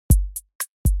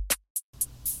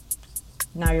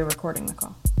Now you're recording the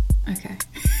call. Okay.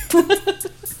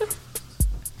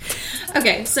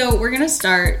 Okay, so we're going to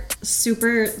start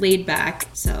super laid back,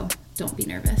 so don't be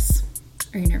nervous.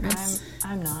 Are you nervous?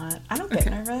 I'm not. I don't get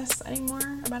nervous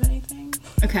anymore about anything.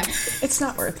 Okay. It's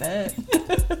not worth it.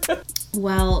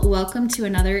 Well, welcome to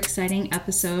another exciting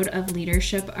episode of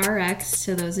LeadershipRx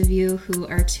to those of you who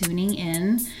are tuning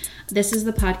in. This is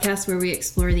the podcast where we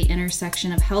explore the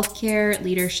intersection of healthcare,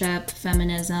 leadership,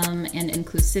 feminism, and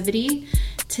inclusivity.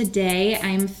 Today,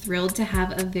 I'm thrilled to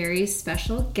have a very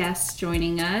special guest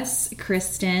joining us.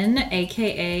 Krysten,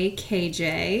 aka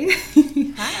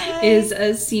KJ, Hi. is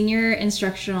a senior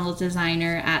instructional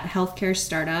designer at healthcare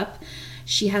startup.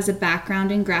 She has a background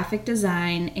in graphic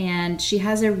design, and she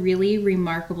has a really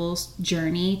remarkable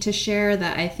journey to share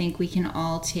that I think we can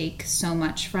all take so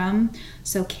much from.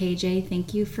 So KJ,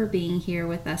 thank you for being here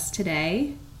with us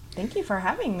today. Thank you for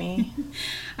having me.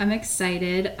 I'm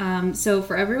excited. So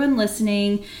for everyone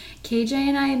listening, KJ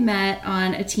and I met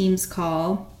on a Teams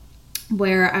call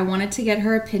where I wanted to get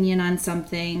her opinion on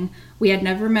something. We had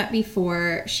never met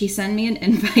before. She sent me an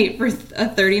invite for a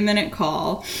 30-minute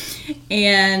call.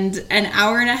 And an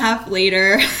hour and a half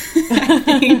later, I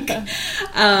think,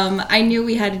 I knew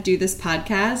we had to do this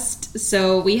podcast.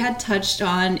 So we had touched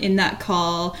on in that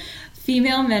call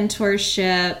female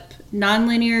mentorship,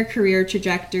 nonlinear career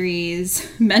trajectories,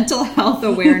 mental health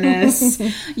awareness,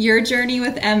 your journey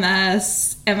with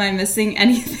MS. Am I missing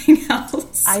anything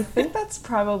else? I think that's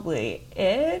probably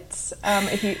it.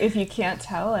 If you can't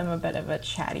tell, I'm a bit of a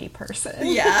chatty person.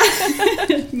 Yeah,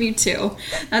 me too.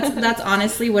 That's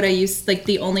honestly what I used, like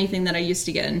the only thing that I used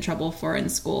to get in trouble for in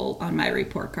school on my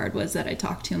report card was that I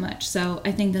talked too much. So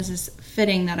I think this is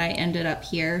fitting that I ended up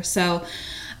here. So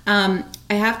I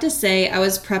have to say, I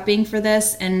was prepping for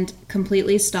this and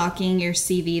completely stalking your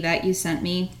CV that you sent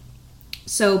me.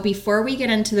 So before we get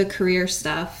into the career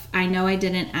stuff, I know I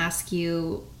didn't ask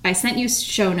you, I sent you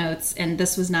show notes and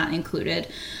this was not included.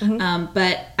 Mm-hmm.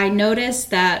 But I noticed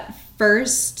that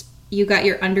first you got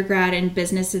your undergrad in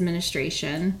business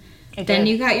administration. Then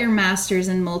you got your master's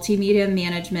in multimedia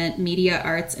management, media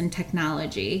arts, and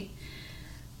technology.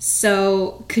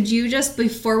 So could you just,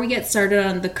 before we get started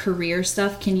on the career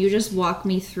stuff, can you just walk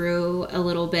me through a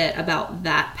little bit about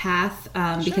that path?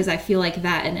 Sure. Because I feel like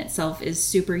that in itself is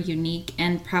super unique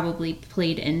and probably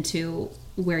played into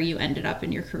where you ended up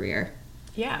in your career.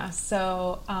 Yeah,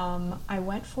 so I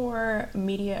went for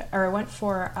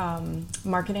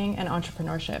marketing and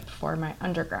entrepreneurship for my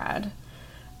undergrad.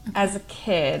 Okay. As a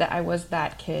kid, I was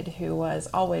that kid who was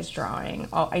always drawing.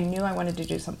 I knew I wanted to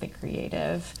do something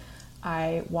creative.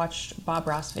 I watched Bob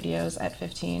Ross videos at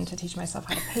 15 to teach myself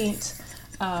how to paint.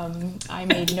 I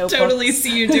made notebooks. Totally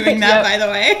see you doing that, by the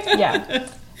way. Yeah.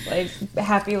 Like,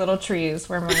 happy little trees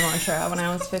were my mantra when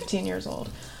I was 15 years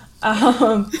old.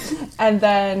 And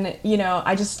then,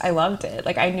 I loved it.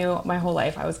 Like, I knew my whole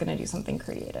life I was going to do something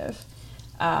creative.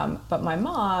 But my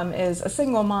mom is a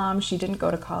single mom. She didn't go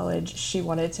to college. She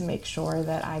wanted to make sure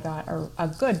that I got a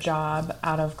good job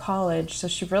out of college. So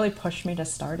she really pushed me to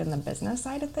start in the business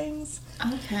side of things.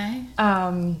 Okay.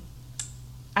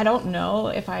 I don't know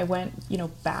if I went,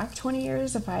 back 20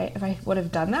 years, if I would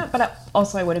have done that, but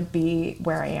I wouldn't be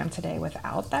where I am today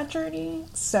without that journey.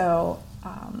 So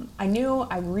I knew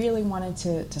I really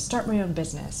wanted to start my own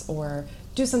business or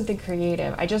do something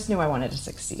creative. I just knew I wanted to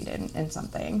succeed in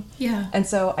something. Yeah. And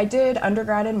so I did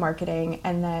undergrad in marketing,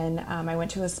 and then I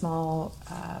went to a small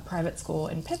private school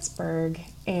in Pittsburgh,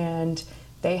 and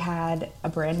they had a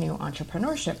brand new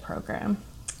entrepreneurship program.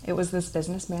 It was this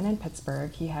businessman in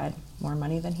Pittsburgh. He had more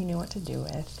money than he knew what to do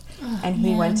with. Oh, and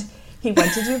he went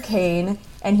to Duquesne,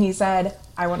 and he said,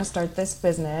 I want to start this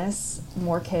business.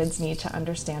 More kids need to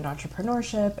understand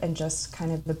entrepreneurship and just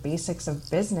kind of the basics of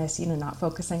business, not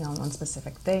focusing on one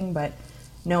specific thing, but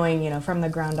knowing, from the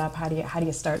ground up, how do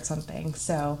you start something?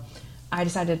 So I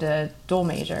decided to dual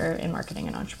major in marketing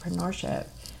and entrepreneurship,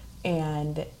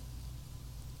 and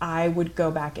I would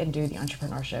go back and do the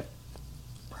entrepreneurship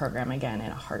program again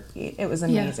in a heartbeat. It was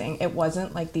amazing. Yeah. It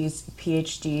wasn't like these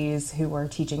PhDs who were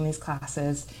teaching these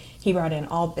classes. He brought in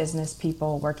all business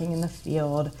people working in the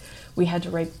field. We had to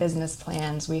write business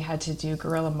plans. We had to do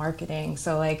guerrilla marketing.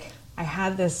 So I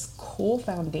had this cool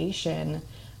foundation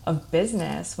of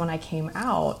business when I came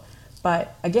out,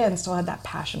 but again, still had that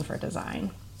passion for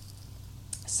design.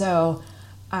 So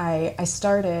I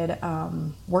started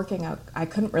working out. I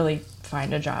couldn't really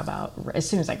find a job out as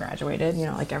soon as I graduated,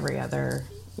 like every other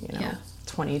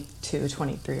 22,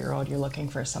 23-year-old, you're looking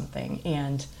for something.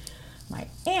 And my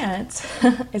aunt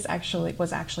was actually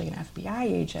an FBI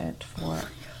agent for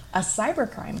a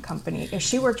cybercrime company.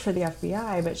 She worked for the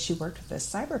FBI, but she worked with this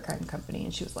cybercrime company,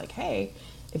 and she was like, hey,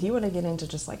 if you want to get into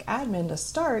just like admin to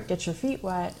start, get your feet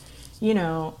wet, you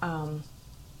know,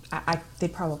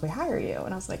 they'd probably hire you.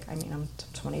 And I was like, I mean, I'm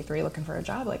 23 looking for a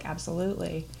job, like,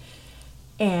 absolutely.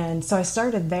 And so I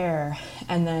started there,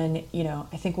 and then, you know,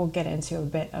 I think we'll get into a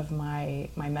bit of my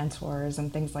mentors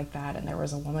and things like that. And there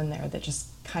was a woman there that just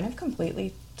kind of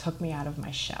completely took me out of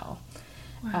my shell.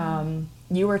 Wow.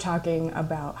 You were talking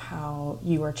about how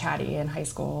you were chatty in high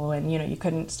school and, you know, you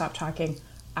couldn't stop talking.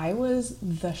 I was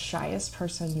the shyest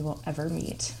person you will ever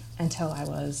meet until I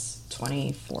was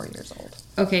 24 years old.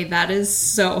 Okay, that is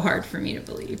so hard for me to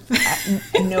believe.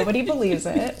 Nobody believes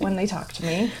it when they talk to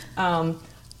me.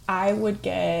 I would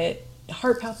get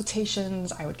heart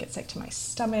palpitations. I would get sick to my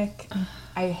stomach.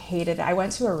 I hated it. I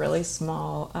went to a really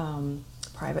small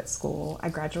private school. I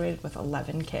graduated with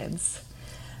 11 kids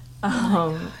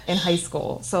in high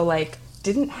school. So, like,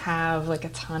 didn't have, like, a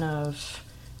ton of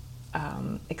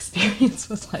experience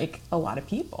with, like, a lot of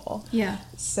people. Yeah.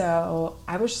 So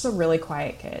I was just a really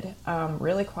quiet kid.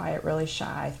 Really quiet, really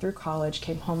shy. Through college,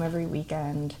 came home every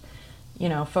weekend. You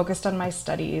know, focused on my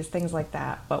studies, things like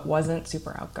that, but wasn't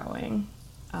super outgoing.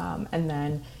 And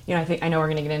then, you know, I know we're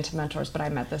going to get into mentors, but I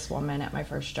met this woman at my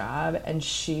first job, and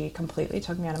she completely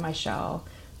took me out of my shell.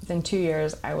 Within 2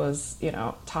 years, I was, you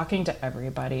know, talking to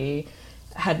everybody,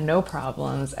 had no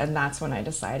problems, and that's when I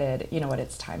decided, you know what,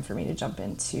 it's time for me to jump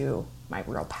into my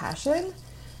real passion.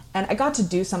 And I got to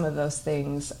do some of those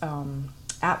things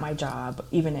at my job,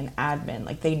 even in admin.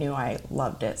 Like, they knew I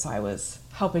loved it, so I was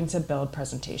helping to build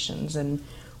presentations and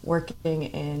working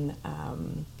in,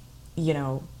 you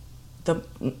know,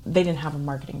 they didn't have a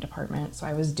marketing department, so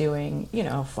I was doing, you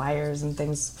know, flyers and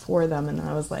things for them, and then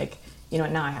I was like, you know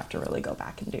what, now I have to really go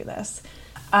back and do this.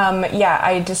 Yeah,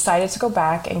 I decided to go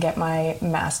back and get my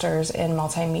master's in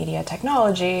multimedia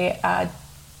technology.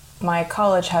 My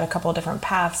college had a couple different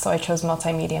paths, so I chose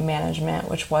multimedia management,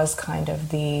 which was kind of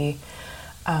the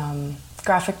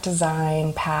graphic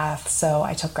design path. So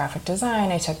I took graphic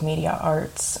design, I took media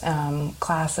arts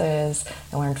classes,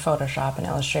 I learned Photoshop and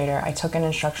Illustrator. I took an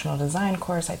instructional design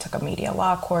course, I took a media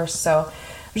law course. So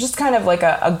it was just kind of like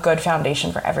a good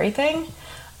foundation for everything.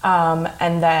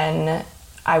 And then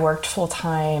I worked full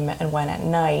time and went at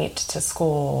night to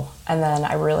school. And then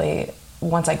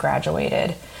once I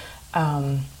graduated,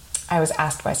 I was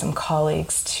asked by some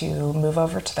colleagues to move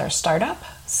over to their startup,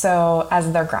 so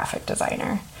as their graphic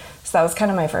designer. So that was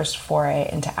kind of my first foray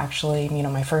into actually, you know,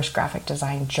 my first graphic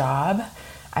design job.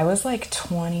 I was like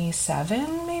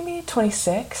 27, maybe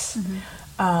 26.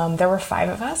 Mm-hmm. There were 5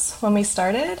 of us when we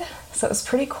started, so it was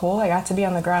pretty cool. I got to be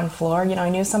on the ground floor. You know, I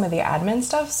knew some of the admin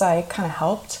stuff, so I kind of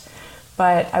helped,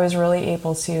 but I was really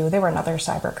able to, they were another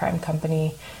cybercrime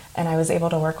company, and I was able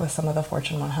to work with some of the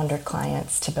Fortune 100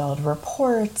 clients to build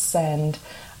reports, and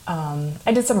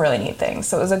I did some really neat things.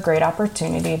 So it was a great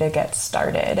opportunity to get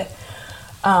started.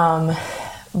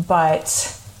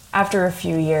 But after a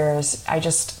few years, it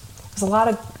was a lot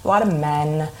of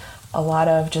men, a lot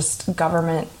of just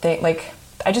government thing. Like,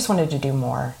 I just wanted to do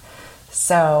more.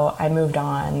 So I moved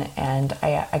on, and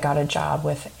I got a job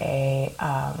with a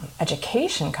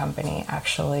education company,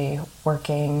 actually,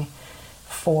 working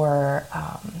for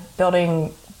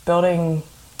building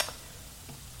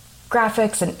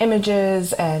graphics and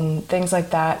images and things like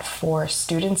that for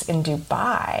students in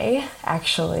Dubai,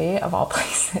 actually, of all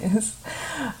places,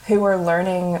 who were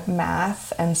learning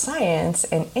math and science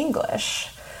in English.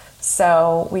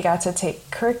 So we got to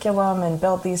take curriculum and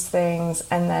build these things,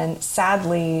 and then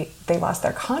sadly they lost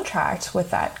their contract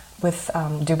with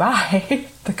Dubai,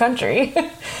 the country.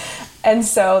 And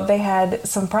so they had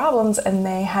some problems, and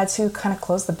they had to kind of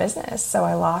close the business. So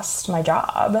I lost my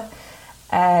job.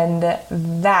 And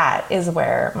that is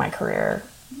where my career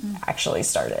actually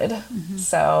started. Mm-hmm.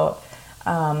 So,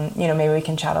 you know, maybe we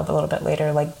can chat a little bit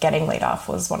later. Like, getting laid off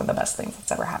was one of the best things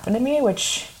that's ever happened to me,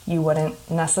 which you wouldn't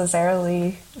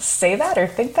necessarily say that or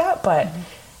think that. But,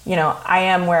 you know, I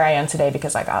am where I am today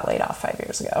because I got laid off 5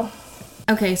 years ago.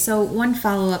 Okay, so one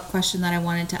follow-up question that I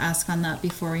wanted to ask on that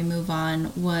before we move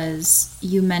on was,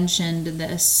 you mentioned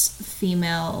this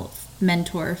female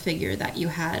mentor figure that you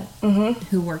had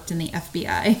who worked in the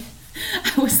FBI.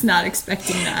 I was not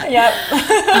expecting that.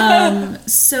 Yep.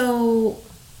 So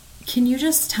can you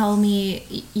just tell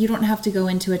me, you don't have to go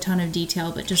into a ton of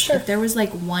detail, but just if there was like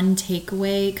one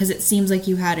takeaway, because it seems like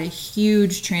you had a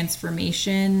huge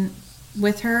transformation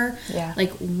with her. Yeah. Like,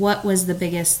 what was the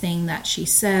biggest thing that she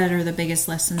said, or the biggest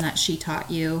lesson that she taught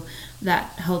you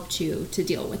that helped you to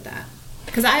deal with that?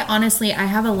 Because I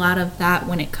have a lot of that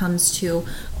when it comes to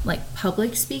like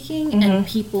public speaking, and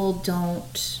people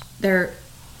don't,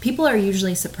 people are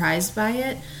usually surprised by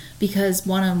it because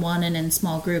one-on-one and in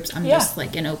small groups, I'm just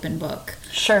like an open book.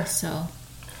 Sure. So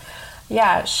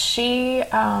yeah, she,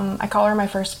 I call her my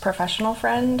first professional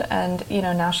friend, and, you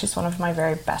know, now she's one of my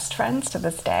very best friends to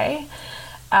this day.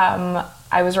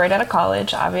 I was right out of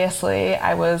college, obviously.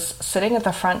 I was sitting at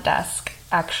the front desk,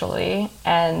 actually,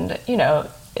 and, you know,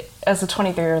 as a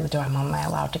 23-year-old, am I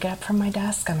allowed to get up from my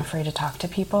desk? I'm afraid to talk to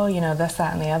people, you know, this,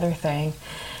 that, and the other thing.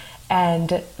 And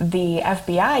the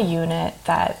FBI unit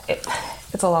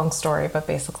it's a long story, but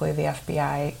basically the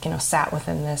FBI, you know, sat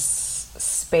within this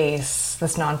space,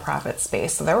 this nonprofit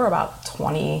space. So there were about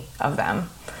 20 of them.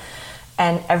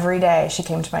 And every day she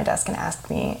came to my desk and asked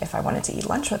me if I wanted to eat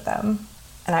lunch with them.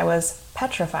 And I was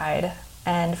petrified.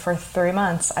 And for 3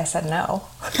 months, I said no.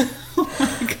 Oh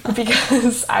my God.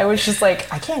 Because I was just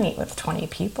like, I can't eat with 20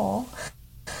 people.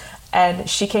 And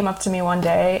she came up to me one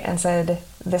day and said,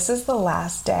 this is the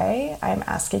last day I'm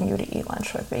asking you to eat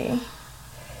lunch with me.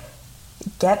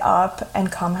 Get up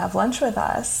and come have lunch with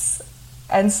us.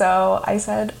 And so I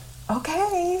said,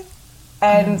 okay.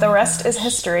 And the rest is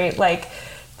history. Like,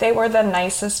 they were the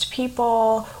nicest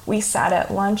people. We sat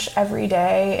at lunch every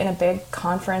day in a big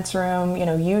conference room, you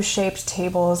know, U-shaped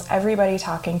tables, everybody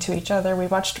talking to each other. We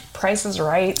watched Price is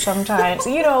Right sometimes,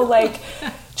 you know, like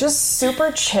just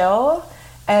super chill.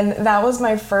 And that was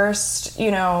my first, you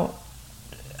know,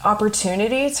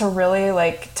 opportunity to really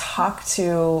like talk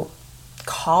to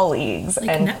colleagues like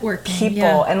and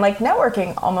people and like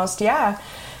networking almost. Yeah.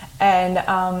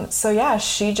 And so yeah,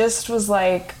 she just was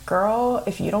like, girl,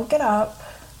 if you don't get up,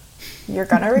 you're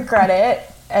gonna regret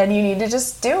it, and you need to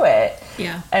just do it.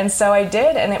 Yeah. And so I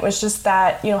did, and it was just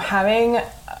that, you know, having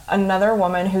another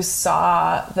woman who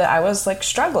saw that I was like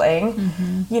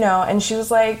struggling, you know, and she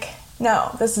was like,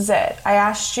 no, this is it. I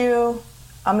asked you,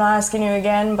 I'm not asking you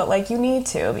again, but like you need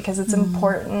to, because it's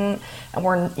important, and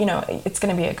we're, you know, it's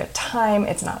going to be a good time.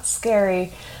 It's not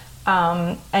scary.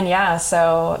 And yeah,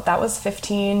 so that was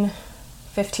 15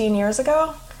 years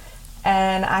ago.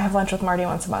 And I have lunch with Marty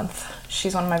once a month.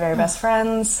 She's one of my very best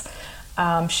friends.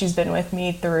 She's been with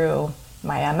me through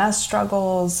my MS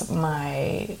struggles,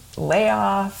 my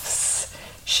layoffs.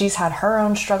 She's had her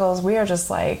own struggles. We are just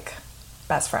like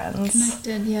best friends.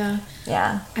 Connected, yeah.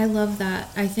 Yeah. I love that.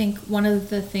 I think one of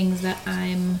the things that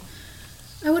I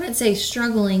wouldn't say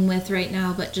struggling with right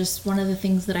now, but just one of the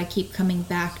things that I keep coming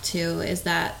back to is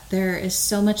that there is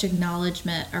so much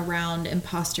acknowledgement around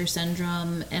imposter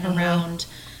syndrome and around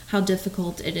how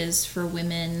difficult it is for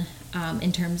women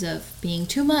in terms of being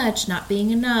too much, not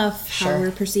being enough, how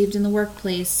we're perceived in the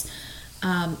workplace.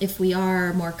 If we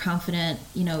are more confident,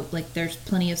 you know, like there's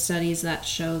plenty of studies that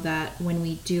show that when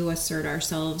we do assert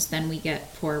ourselves, then we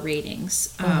get poor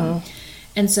ratings.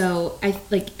 And so I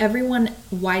like everyone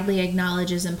widely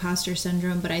acknowledges imposter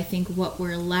syndrome, but I think what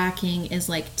we're lacking is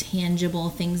like tangible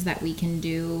things that we can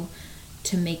do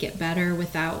to make it better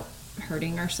without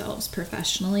hurting ourselves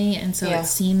professionally. And so it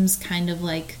seems kind of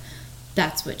like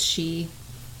that's what she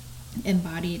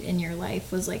embodied in your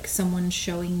life, was like someone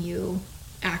showing you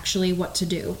actually what to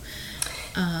do.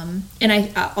 And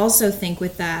I also think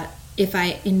with that, if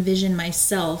I envision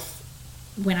myself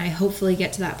when I hopefully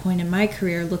get to that point in my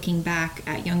career, looking back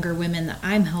at younger women that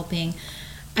I'm helping,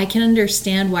 I can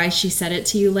understand why she said it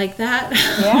to you like that.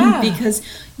 Yeah. Because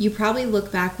you probably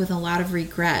look back with a lot of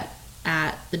regret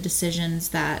at the decisions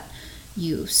that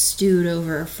you stewed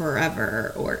over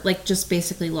forever, or like just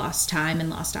basically lost time and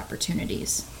lost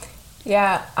opportunities.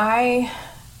 Yeah, I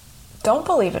don't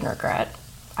believe in regret.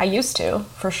 I used to,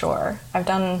 for sure. I've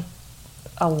done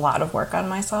a lot of work on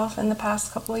myself in the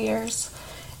past couple of years.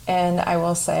 And I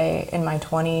will say in my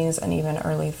 20s and even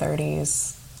early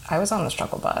 30s, I was on the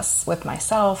struggle bus with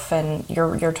myself. And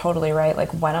you're totally right. Like,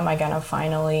 when am I going to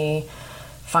finally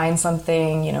find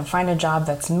something, you know, find a job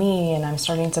that's me, and I'm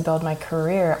starting to build my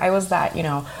career? I was that, you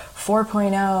know,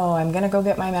 4.0, I'm going to go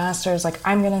get my master's, like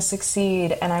I'm going to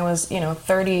succeed. And I was, you know,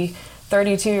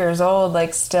 32 years old,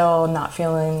 like still not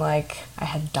feeling like I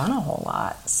had done a whole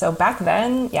lot. So back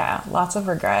then, yeah, lots of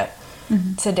regret.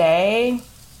 Today,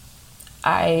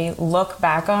 I look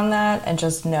back on that and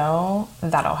just know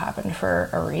that all happened for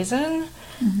a reason.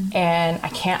 And I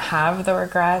can't have the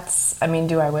regrets. I mean,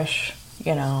 do I wish,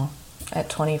 you know, at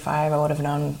 25 I would have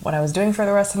known what I was doing for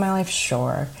the rest of my life?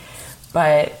 Sure.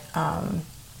 But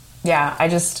yeah, I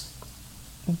just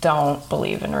don't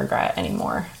believe in regret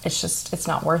anymore. It's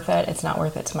not worth it. It's not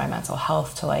worth it to my mental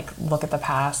health to like look at the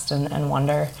past and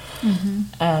wonder.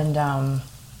 And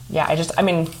yeah, I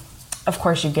mean, of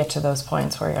course you get to those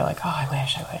points where you're like, oh, I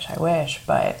wish.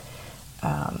 But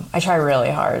I try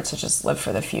really hard to just live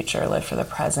for the future, live for the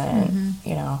present,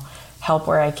 you know, help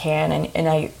where I can.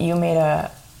 And you made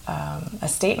a a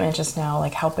statement just now,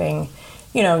 like helping,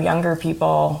 younger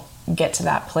people get to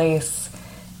that place.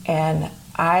 And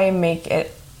I make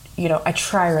it, I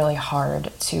try really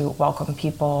hard to welcome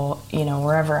people,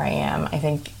 wherever I am. I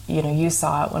think, you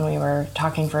saw it when we were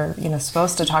talking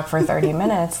supposed to talk for 30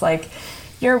 minutes, like,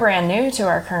 you're brand new to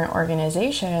our current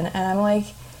organization. And I'm like,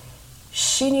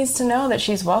 she needs to know that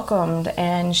she's welcomed,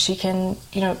 and she can,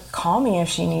 call me if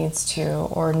she needs to,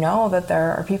 or know that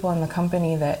there are people in the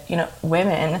company that,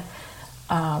 women,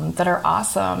 that are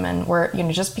awesome. And we're,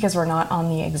 just because we're not on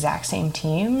the exact same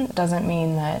team doesn't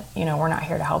mean that, we're not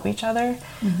here to help each other.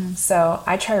 Mm-hmm. So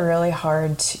I try really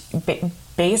hard to,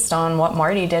 based on what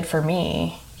Marty did for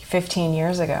me 15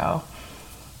 years ago,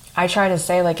 I try to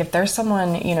say, like, if there's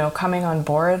someone, coming on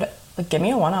board, like, give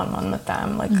me a one-on-one with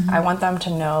them. Like, mm-hmm. I want them to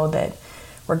know that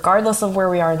regardless of where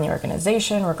we are in the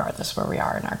organization, regardless where we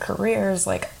are in our careers,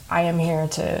 like, I am here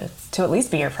to at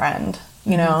least be your friend,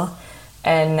 you mm-hmm. know,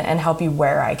 and help you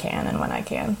where I can and when I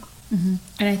can. Mm-hmm.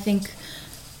 And I think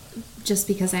just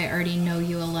because I already know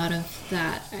you, a lot of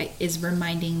that is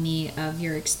reminding me of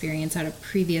your experience at a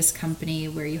previous company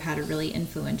where you had a really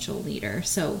influential leader.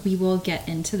 So we will get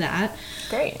into that.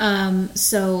 Great.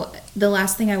 So the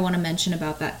last thing I want to mention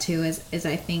about that too is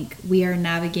I think we are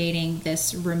navigating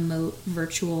this remote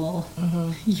virtual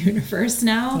mm-hmm. universe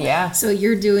now. Yeah. So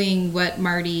you're doing what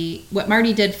Marty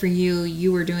did for you,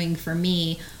 you were doing for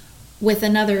me, with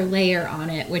another layer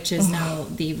on it, which is now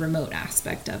the remote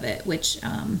aspect of it, which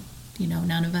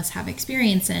none of us have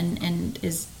experience in and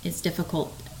is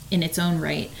difficult in its own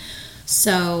right.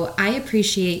 So I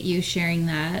appreciate you sharing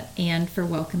that and for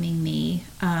welcoming me.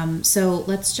 So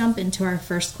let's jump into our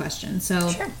first question. So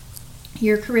sure.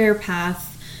 Your career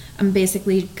path, I'm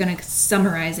basically going to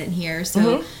summarize it here. So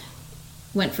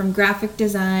mm-hmm. went from graphic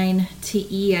design to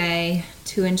EA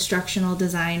to instructional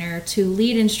designer to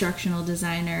lead instructional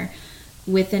designer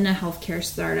within a healthcare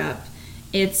startup.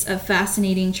 It's a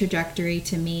fascinating trajectory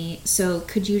to me. So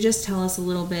could you just tell us a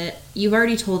little bit, you've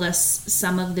already told us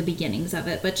some of the beginnings of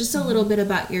it, but just a little bit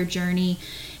about your journey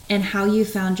and how you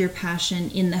found your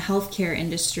passion in the healthcare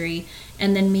industry.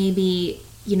 And then maybe,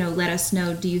 let us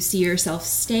know, do you see yourself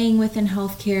staying within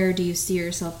healthcare? Do you see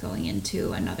yourself going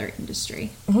into another industry?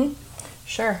 Mm-hmm.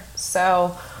 Sure.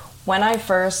 So when I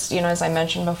first, as I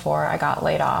mentioned before, I got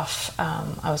laid off.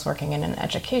 I was working in an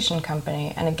education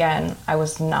company. And again, I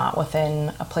was not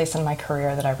within a place in my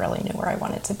career that I really knew where I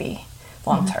wanted to be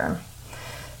long term.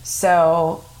 Mm-hmm.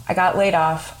 So I got laid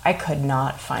off. I could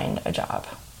not find a job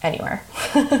anywhere.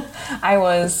 I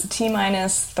was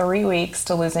T-minus 3 weeks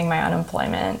to losing my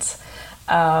unemployment.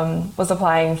 Was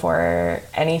applying for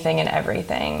anything and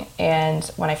everything. And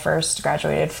when I first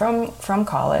graduated from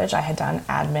college, I had done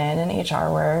admin and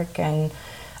HR work and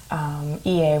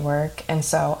EA work. And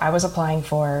so I was applying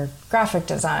for graphic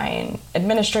design,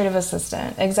 administrative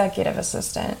assistant, executive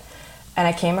assistant. And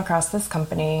I came across this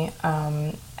company,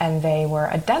 and they were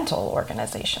a dental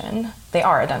organization. They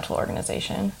are a dental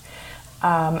organization.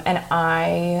 And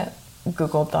I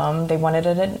Googled them. They wanted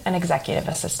an executive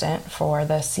assistant for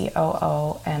the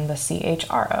COO and the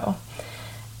CHRO.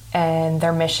 And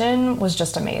their mission was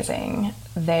just amazing.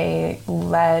 They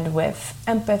led with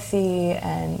empathy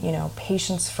and,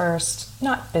 patients first,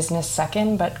 not business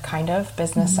second, but kind of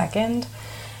business mm-hmm. second.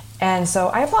 And so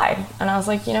I applied, and I was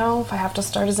like, if I have to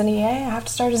start as an EA, I have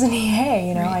to start as an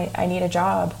EA. Right. I need a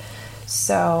job.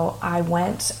 So I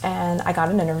went and I got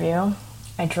an interview.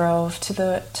 I drove to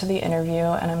the interview,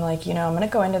 and I'm like, I'm going to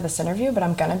go into this interview, but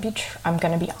I'm going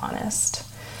to be honest.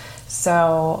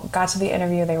 So got to the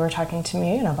interview, they were talking to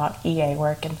me, about EA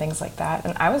work and things like that.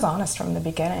 And I was honest from the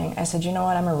beginning. I said,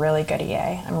 what, I'm a really good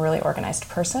EA. I'm a really organized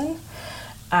person.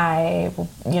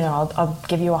 I'll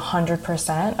give you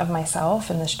 100% of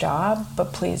myself in this job,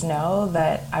 but please know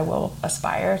that I will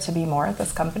aspire to be more at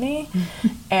this company.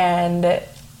 And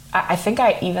I think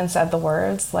I even said the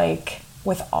words like,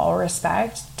 with all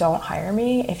respect, don't hire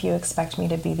me if you expect me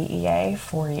to be the EA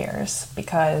 4 years,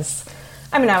 because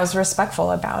I was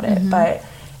respectful about it, mm-hmm. but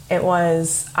it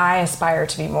was, I aspire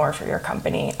to be more for your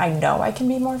company. I know I can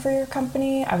be more for your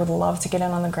company. I would love to get in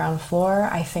on the ground floor.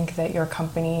 I think that your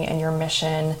company and your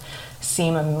mission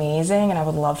seem amazing, and I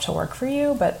would love to work for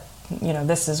you, but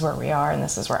this is where we are, and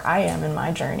this is where I am in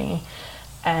my journey.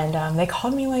 And they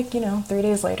called me 3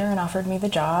 days later and offered me the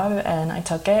job, and I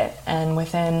took it, and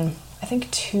within I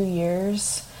think 2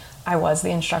 years, I was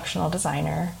the instructional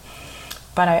designer,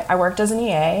 but I worked as an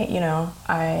EA.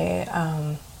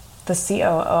 The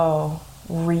COO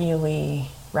really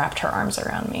wrapped her arms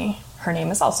around me. Her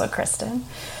name is also Krysten.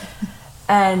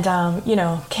 And,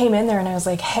 came in there and I was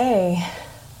like, hey,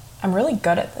 I'm really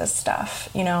good at this stuff,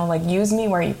 use me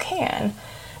where you can.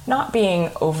 not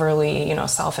being overly,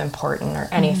 self-important or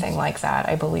anything like that.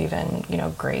 I believe in,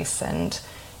 grace and,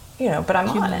 but I'm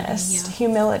honest.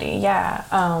 Humility, yeah.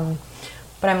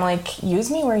 But I'm like, use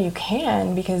me where you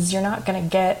can, because you're not going to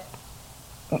get,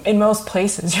 in most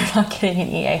places, you're not getting an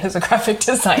EA who's a graphic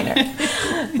designer.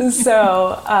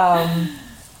 So,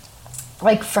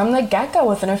 like from the get-go,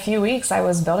 within a few weeks, I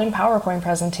was building PowerPoint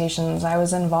presentations. I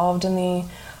was involved in the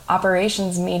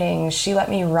operations meetings. She let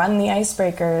me run the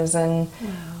icebreakers and,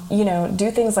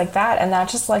 do things like that. And that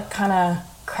just like kind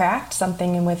of cracked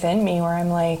something within me where I'm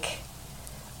like,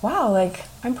 wow, like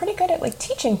I'm pretty good at like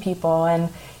teaching people. And,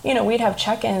 we'd have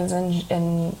check-ins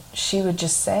and she would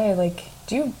just say like,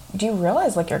 do you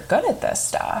realize like you're good at this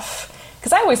stuff?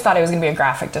 Because I always thought I was going to be a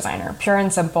graphic designer, pure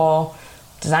and simple,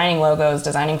 designing logos,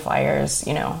 designing flyers,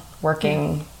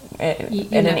 working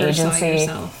in an agency.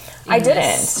 I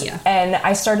didn't. Yeah. And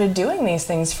I started doing these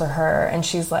things for her, and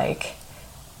she's like,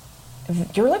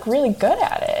 you're like really good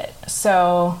at it.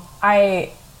 So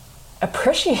I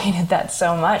appreciated that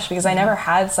so much, because I never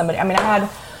had somebody, I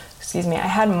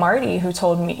had Marty who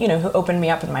told me, who opened me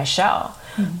up in my shell.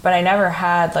 But I never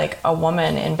had like a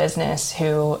woman in business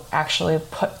who actually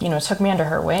took me under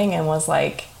her wing and was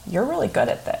like, you're really good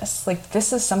at this. Like,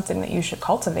 this is something that you should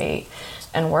cultivate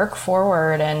and work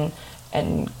forward and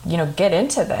get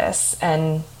into this.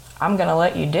 And I'm going to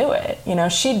let you do it.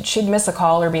 She'd miss a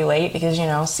call or be late because,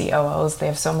 COOs, they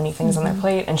have so many things on their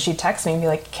plate. And she'd text me and be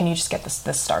like, can you just get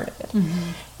this started?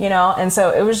 And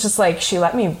so it was just like, she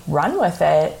let me run with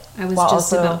it. I was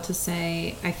just about to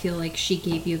say, I feel like she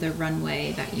gave you the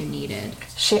runway that you needed.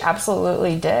 She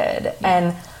absolutely did. Yeah.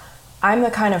 And I'm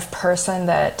the kind of person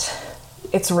that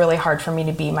it's really hard for me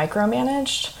to be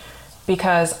micromanaged,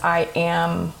 because I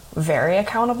am very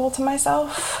accountable to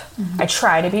myself. I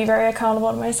try to be very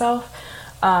accountable to myself.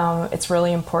 It's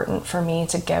really important for me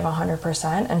to give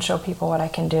 100% and show people what I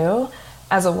can do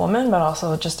as a woman, but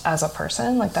also just as a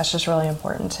person. Like, that's just really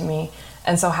important to me.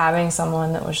 And so having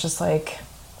someone that was just like,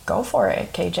 go for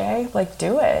it, KJ, like,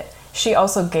 do it. She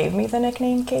also gave me the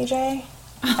nickname KJ,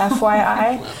 FYI,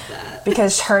 I love that.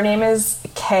 Because her name is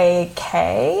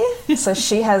KK. So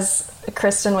she has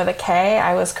Krysten with a K.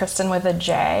 I was Krysten with a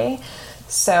J.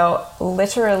 So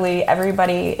literally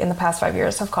everybody in the past 5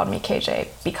 years have called me KJ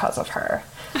because of her.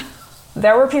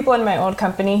 There were people in my old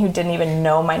company who didn't even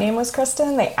know my name was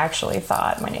Krysten. They actually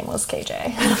thought my name was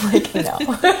KJ. I'm like, no.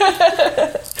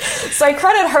 So I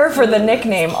credit her for the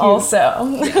nickname also.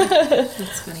 Yeah,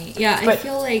 that's funny. Yeah, I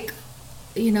feel like,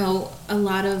 a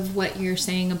lot of what you're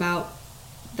saying about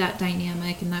that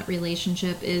dynamic and that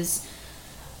relationship is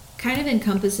kind of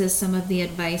encompasses some of the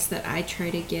advice that I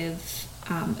try to give,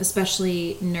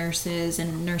 especially nurses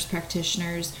and nurse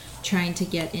practitioners trying to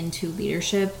get into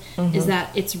leadership, is that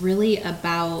it's really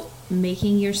about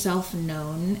making yourself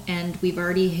known. And we've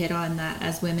already hit on that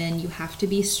as women. You have to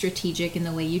be strategic in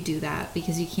the way you do that,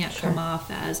 because you can't come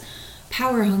off as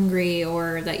power hungry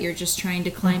or that you're just trying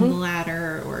to climb the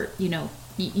ladder, or,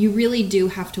 you really do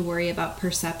have to worry about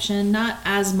perception, not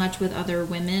as much with other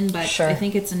women, but I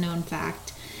think it's a known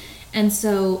fact. And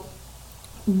so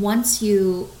once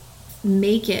you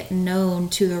make it known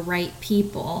to the right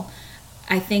people,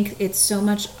 I think it's so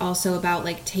much also about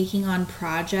like taking on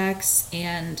projects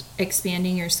and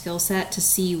expanding your skill set to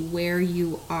see where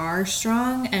you are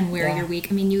strong and where you're weak.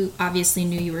 I mean, you obviously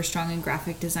knew you were strong in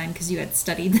graphic design because you had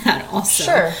studied that also.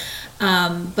 Sure.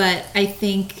 But I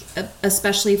think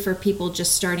especially for people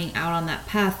just starting out on that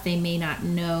path, they may not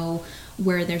know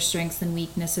where their strengths and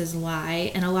weaknesses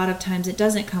lie. And a lot of times it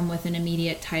doesn't come with an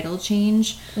immediate title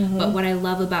change. But what I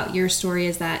love about your story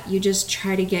is that you just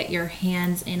try to get your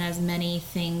hands in as many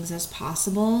things as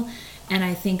possible. And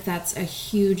I think that's a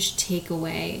huge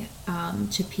takeaway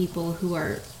to people who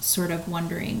are sort of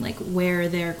wondering like where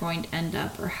they're going to end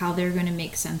up or how they're going to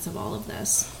make sense of all of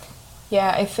this. Yeah,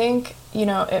 I think,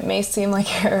 it may seem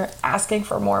like you're asking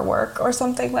for more work or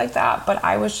something like that, but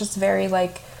I was just very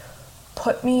like,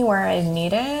 put me where I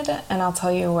needed, and I'll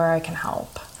tell you where I can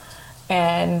help.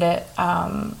 And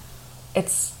I'm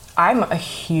a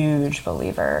huge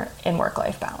believer in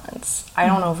work-life balance. I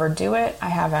don't overdo it. I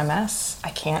have MS. I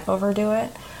can't overdo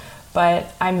it.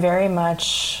 But I'm very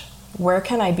much, where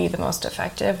can I be the most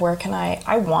effective? Where can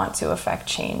I want to affect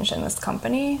change in this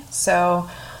company. So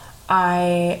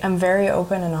I am very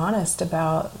open and honest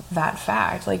about that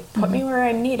fact. Like, put me where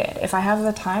I'm needed. If I have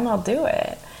the time, I'll do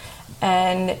it.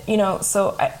 And,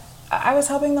 so I was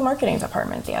helping the marketing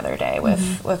department the other day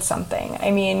with something. I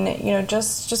mean,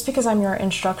 just because I'm your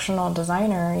instructional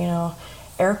designer,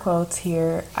 air quotes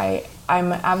here,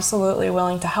 I'm absolutely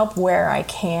willing to help where I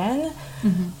can.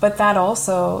 But that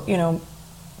also,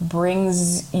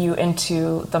 brings you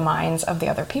into the minds of the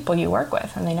other people you work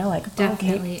with, and they know, like,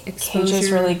 definitely, Cage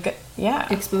is really good. Yeah,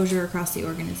 exposure across the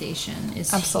organization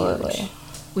is absolutely huge,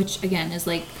 which again is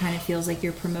like kind of feels like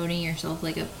you're promoting yourself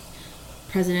like a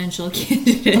presidential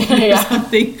candidate or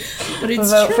something, but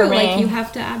it's Vote true. For me. Like, you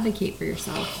have to advocate for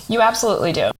yourself. You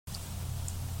absolutely do.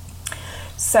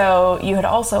 So you had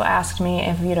also asked me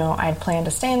if, I'd plan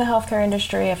to stay in the healthcare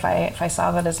industry, if I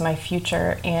saw that as my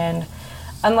future, and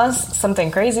unless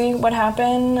something crazy would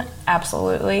happen,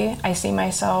 absolutely. I see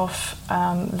myself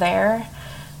there.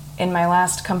 In my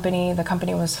last company, the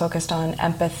company was focused on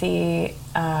empathy,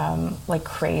 like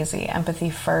crazy. Empathy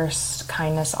first,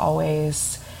 kindness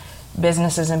always.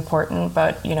 Business is important,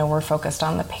 but, we're focused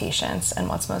on the patients and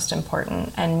what's most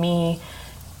important. And me,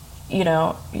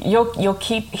 you'll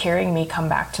keep hearing me come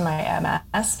back to my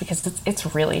MS because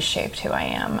it's really shaped who I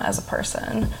am as a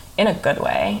person in a good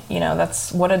way.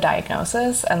 That's what a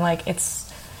diagnosis, and like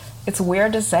it's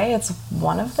weird to say, it's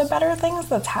one of the better things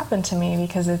that's happened to me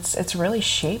because it's really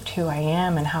shaped who I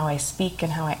am and how I speak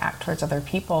and how I act towards other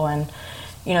people. And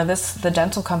the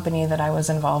dental company that I was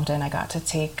involved in, I got to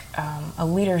take a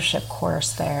leadership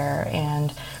course there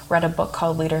and read a book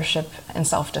called Leadership and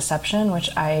Self-Deception, which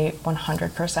I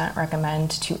 100%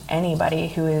 recommend to anybody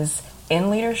who is in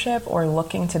leadership or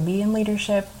looking to be in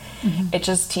leadership. Mm-hmm. It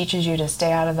just teaches you to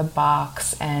stay out of the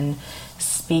box and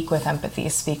speak with empathy,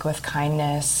 speak with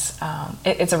kindness.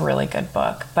 It's a really good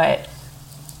book, but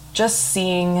just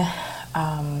seeing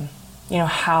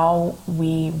how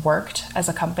we worked as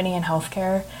a company in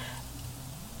healthcare,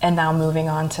 and now moving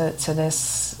on to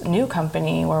this new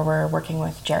company where we're working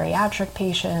with geriatric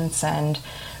patients and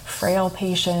frail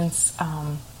patients.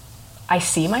 I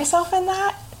see myself in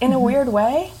that in a weird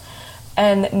way.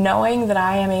 And knowing that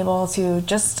I am able to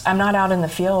I'm not out in the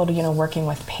field, working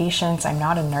with patients. I'm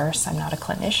not a nurse, I'm not a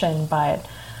clinician, but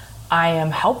I am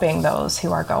helping those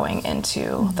who are going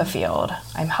into the field.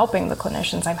 I'm helping the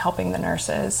clinicians, I'm helping the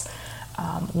nurses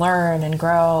learn and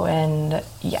grow. And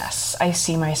yes, I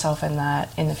see myself in that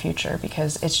in the future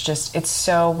because it's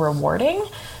so rewarding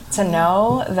to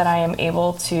know that I am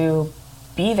able to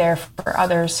be there for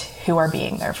others who are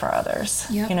being there for others.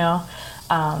 Yep.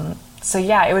 So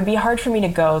yeah, it would be hard for me to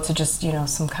go to just,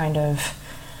 some kind of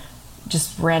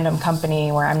just random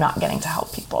company where I'm not getting to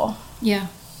help people. Yeah.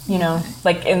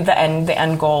 Like in the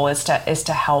end goal is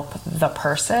to help the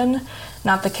person,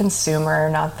 not the consumer,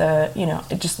 not the,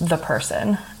 just the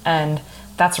person. And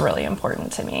that's really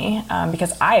important to me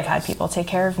because I've had people take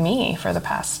care of me for the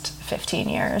past 15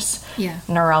 years. Yeah.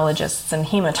 Neurologists and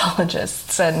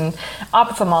hematologists and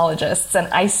ophthalmologists. And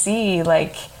I see,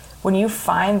 like, when you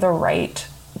find the right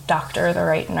doctor, the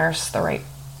right nurse, the right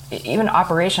even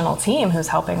operational team who's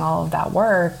helping all of that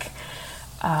work,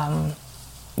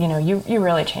 you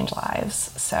really change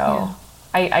lives. So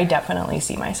yeah. I definitely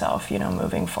see myself,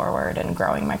 moving forward and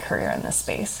growing my career in this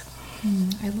space.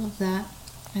 I love that.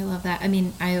 I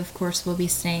mean, I, of course, will be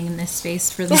staying in this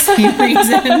space for the same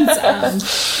reasons.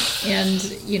 And,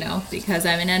 because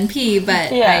I'm an NP,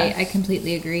 but yeah. I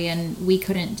completely agree. And we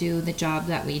couldn't do the job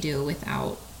that we do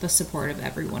without the support of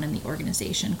everyone in the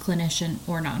organization, clinician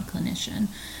or non-clinician.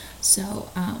 So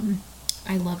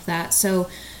I love that. So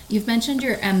you've mentioned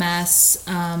your MS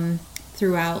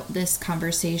throughout this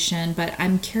conversation, but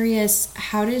I'm curious,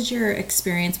 how did your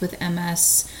experience with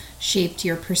MS shaped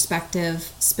your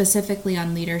perspective specifically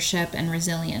on leadership and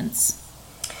resilience?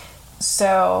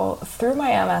 So through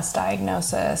my MS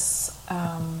diagnosis,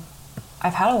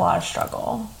 I've had a lot of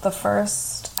struggle.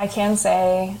 I can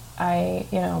say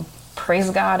praise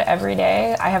God every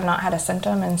day. I have not had a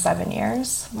symptom in 7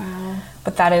 years. Wow.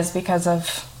 But that is because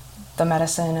of the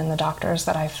medicine and the doctors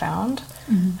that I've found.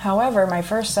 Mm-hmm. However, my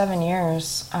first 7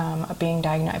 years of being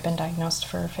diagnosed, I've been diagnosed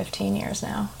for 15 years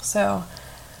now. So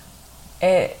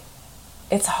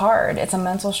it's hard. It's a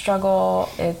mental struggle.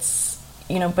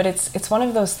 But it's one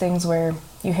of those things where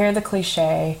you hear the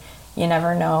cliche, you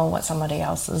never know what somebody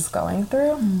else is going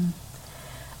through. Mm.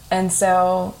 And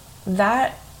so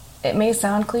that, it may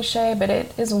sound cliche, but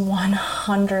it is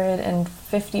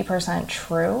 150%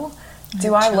 true.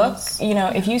 Do I look,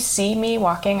 if you see me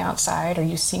walking outside or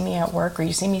you see me at work or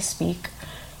you see me speak,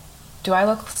 do I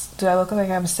look like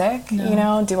I'm sick?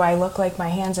 No. Do I look like my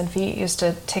hands and feet used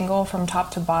to tingle from top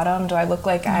to bottom? Do I look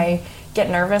like I get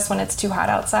nervous when it's too hot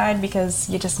outside because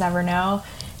you just never know?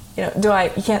 You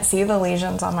can't see the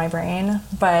lesions on my brain,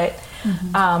 but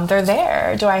they're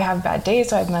there. Do I have bad days?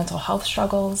 Do I have mental health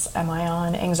struggles? Am I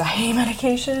on anxiety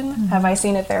medication? Mm-hmm. Have I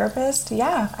seen a therapist?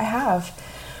 Yeah, I have.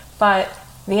 But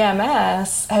the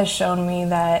MS has shown me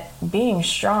that being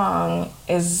strong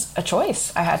is a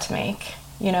choice I had to make.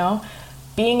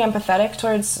 being empathetic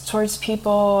towards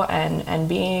people and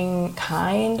being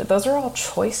kind, those are all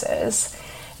choices.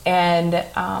 And,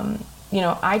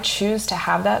 I choose to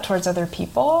have that towards other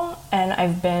people. And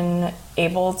I've been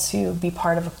able to be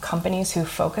part of companies who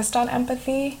focused on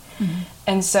empathy. Mm-hmm.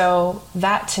 And so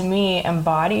that to me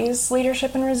embodies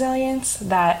leadership and resilience,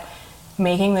 that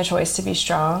making the choice to be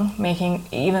strong,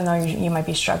 even though you might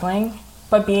be struggling,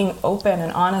 but being open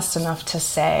and honest enough to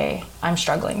say, I'm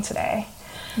struggling today.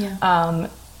 Yeah.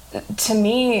 To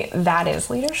me, that is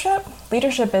leadership.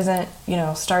 Leadership isn't,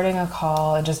 starting a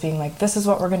call and just being like, this is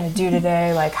what we're going to do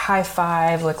today, like high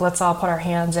five, like let's all put our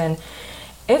hands in.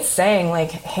 It's saying like,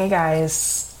 hey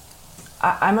guys,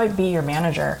 I might be your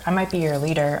manager. I might be your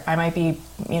leader. I might be,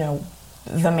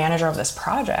 the manager of this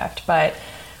project, but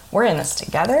we're in this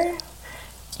together.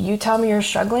 You tell me you're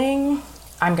struggling.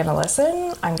 I'm going to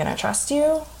listen. I'm going to trust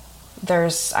you.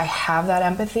 I have that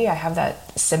empathy. I have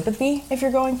that sympathy if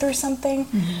you're going through something.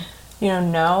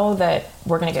 Mm-hmm. Know that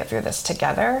we're going to get through this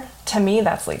together. To me,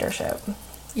 that's leadership.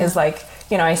 Yeah. Is like,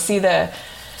 I see the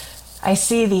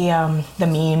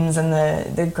memes and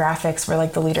the graphics where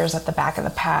like the leader's at the back of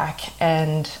the pack,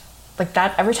 and like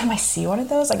that, every time I see one of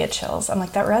those, I get chills. I'm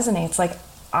like, that resonates. Like,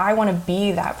 I want to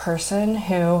be that person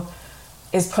who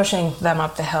is pushing them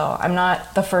up the hill. I'm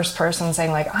not the first person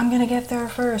saying like, I'm going to get there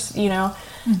first,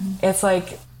 Mm-hmm. It's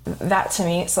like that to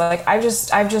me. So like, I've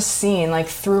just seen like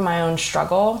through my own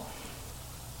struggle,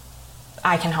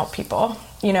 I can help people,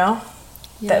 Yeah.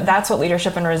 That's what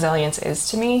leadership and resilience is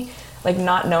to me. Like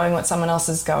not knowing what someone else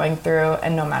is going through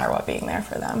and no matter what, being there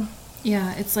for them.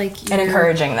 Yeah. It's like, and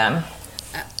encouraging them.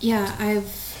 I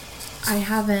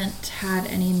haven't had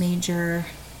any major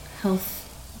health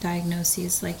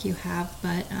diagnoses like you have,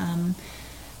 but,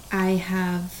 I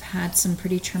have had some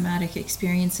pretty traumatic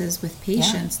experiences with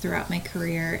patients throughout my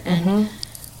career. And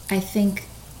mm-hmm. I think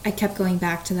I kept going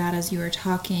back to that as you were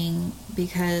talking,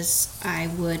 because I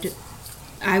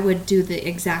would do the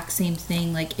exact same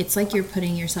thing. Like, it's like you're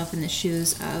putting yourself in the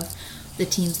shoes of the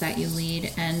teams that you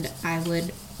lead. And I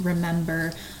would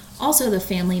remember also the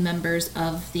family members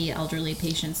of the elderly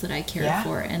patients that I cared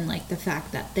for, and like the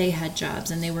fact that they had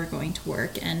jobs and they were going to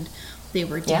work and they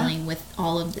were dealing with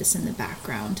all of this in the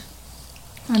background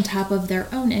on top of their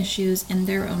own issues and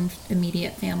their own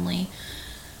immediate family.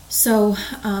 So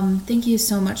thank you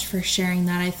so much for sharing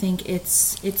that. I think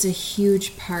it's a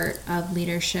huge part of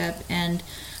leadership, and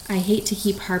I hate to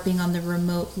keep harping on the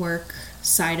remote work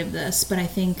side of this, but I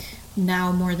think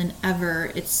now more than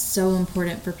ever, it's so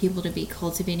important for people to be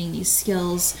cultivating these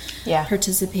skills,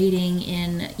 participating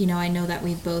in, I know that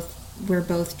we're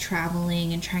both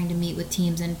traveling and trying to meet with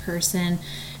teams in person,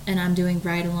 and I'm doing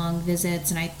ride-along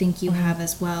visits, and I think you mm-hmm. have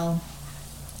as well.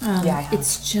 I have.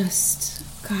 It's just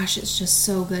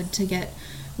so good to get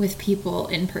with people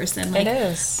in person. Like, it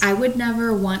is. I would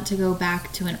never want to go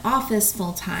back to an office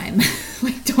full time.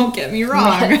 Like, don't get me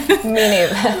wrong. Me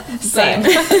neither. Same.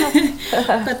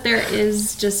 But there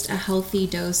is just a healthy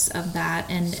dose of that,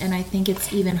 and I think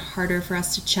it's even harder for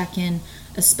us to check in,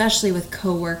 especially with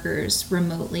coworkers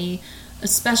remotely,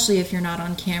 especially if you're not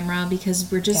on camera,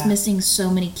 because we're just missing so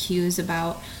many cues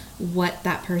about what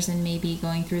that person may be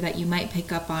going through that you might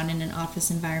pick up on in an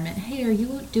office environment. Hey, are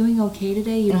you doing okay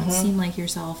today? You don't seem like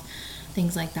yourself.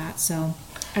 Things like that. So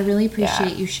I really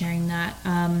appreciate you sharing that.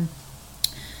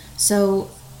 So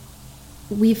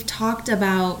we've talked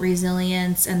about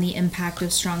resilience and the impact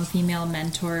of strong female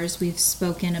mentors. We've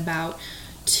spoken about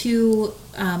 2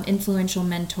 influential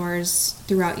mentors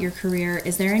throughout your career.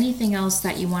 Is there anything else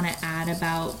that you want to add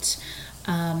about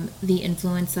the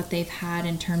influence that they've had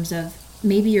in terms of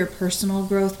maybe your personal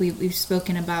growth? We've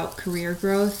spoken about career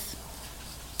growth.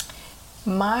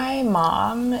 My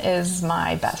mom is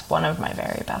one of my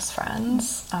very best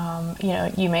friends.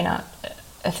 You may not,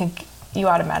 I think you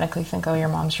automatically think, oh, your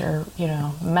mom's your,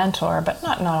 mentor, but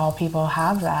not all people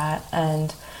have that.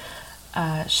 And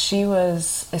she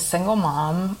was a single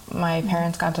mom. My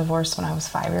parents got divorced when I was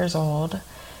 5 years old.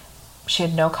 She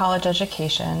had no college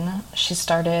education. She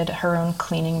started her own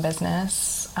cleaning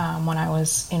business when I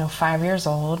was, 5 years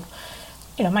old.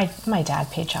 My dad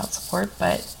paid child support,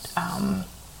 but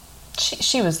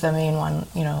she was the main one,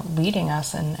 leading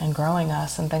us and growing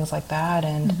us and things like that.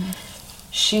 And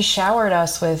she showered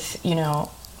us with,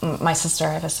 my sister,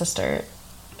 I have a sister.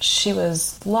 She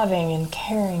was loving and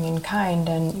caring and kind,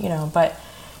 and, but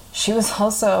she was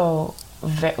also,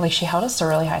 she held us to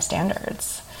really high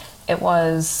standards. It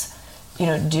was,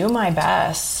 do my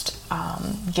best,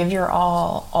 give your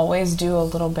all, always do a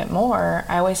little bit more.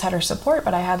 I always had her support,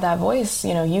 but I had that voice,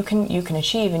 you can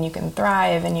achieve and you can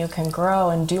thrive and you can grow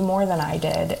and do more than I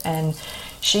did. And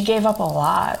she gave up a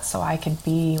lot so I could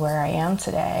be where I am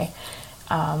today.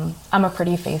 I'm a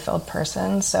pretty faith-filled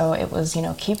person, so it was,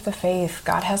 keep the faith.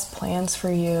 God has plans for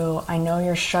you. I know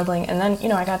you're struggling. And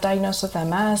then, I got diagnosed with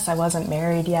MS. I wasn't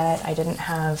married yet. I didn't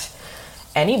have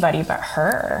anybody but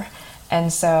her.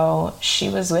 And so she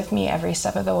was with me every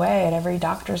step of the way at every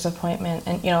doctor's appointment.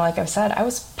 And, like I've said, I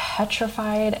was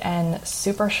petrified and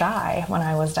super shy when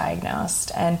I was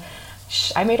diagnosed. And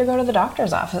I made her go to the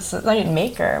doctor's office. I didn't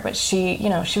make her, but she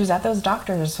was at those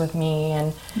doctors with me.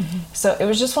 And so it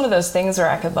was just one of those things where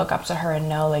I could look up to her and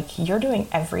know, like, you're doing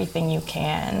everything you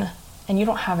can, and you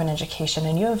don't have an education,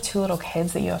 and you have 2 little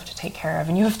kids that you have to take care of,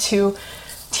 and you have 2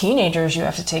 teenagers you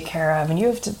have to take care of, and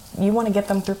you want to get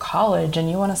them through college,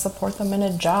 and you want to support them in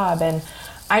a job. And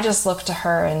I just look to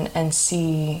her and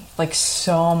see, like,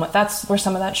 so much. That's where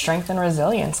some of that strength and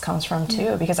resilience comes from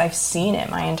too, because I've seen it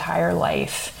my entire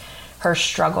life, her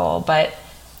struggle, but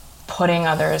putting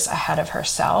others ahead of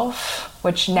herself,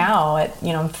 which now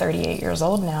I'm 38 years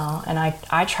old now, and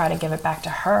I try to give it back to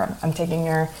her. I'm taking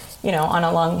her, on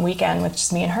a long weekend with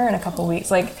just me and her in a couple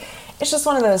weeks. Like, it's just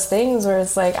one of those things where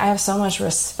it's like, I have so much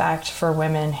respect for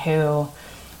women who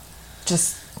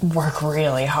just work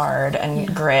really hard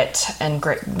and grit and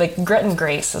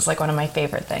grace is like one of my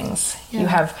favorite things. You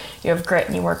have grit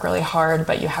and you work really hard,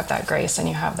 but you have that grace and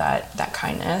you have that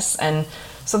kindness. And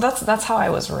so that's how I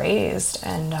was raised.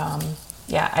 And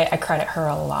I credit her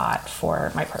a lot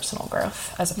for my personal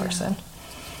growth as a person.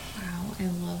 Wow, I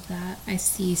love that. I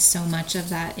see so much of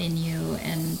that in you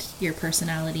and your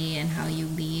personality and how you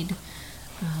lead.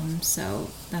 So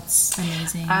that's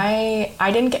amazing. I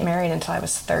didn't get married until I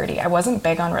was 30. I wasn't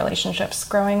big on relationships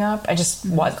growing up. I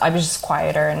was just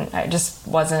quieter, and I just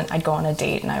wasn't. I'd go on a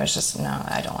date and I was just, no,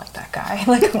 I don't like that guy.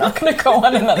 Like, I'm not going to go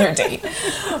on another date.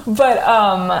 But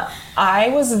I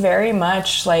was very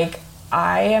much like,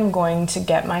 I am going to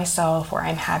get myself where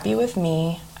I'm happy with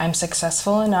me. I'm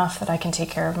successful enough that I can take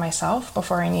care of myself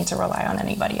before I need to rely on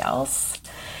anybody else.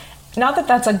 Not that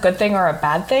that's a good thing or a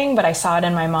bad thing, but I saw it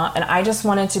in my mom, and I just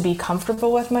wanted to be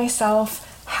comfortable with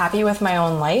myself, happy with my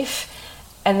own life.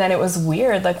 And then it was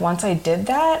weird. Like, once I did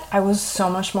that, I was so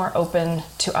much more open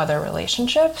to other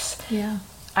relationships. Yeah.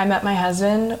 I met my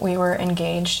husband. We were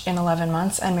engaged in 11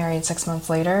 months and married 6 months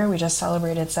later. We just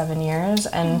celebrated 7 years,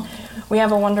 and we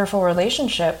have a wonderful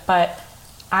relationship. But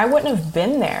I wouldn't have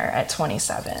been there at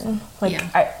 27.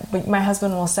 My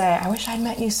husband will say, I wish I'd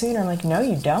met you sooner. I'm like, no,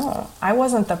 you don't. I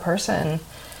wasn't the person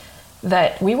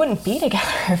that we wouldn't be together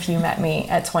if you met me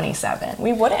at 27.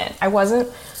 We wouldn't. I wasn't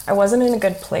in a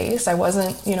good place. I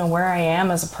wasn't, where I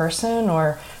am as a person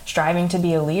or striving to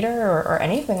be a leader or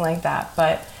anything like that.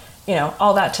 But,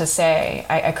 all that to say,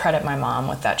 I credit my mom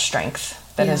with that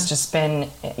strength that has just been,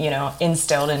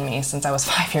 instilled in me since I was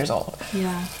 5 years old.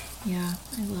 Yeah. Yeah,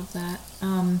 I love that.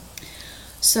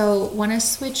 So want to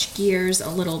switch gears a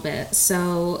little bit.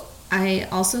 So I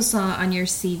also saw on your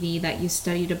CV that you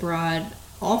studied abroad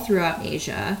all throughout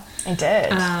Asia. I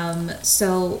did.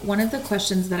 So one of the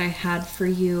questions that I had for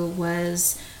you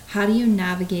was, how do you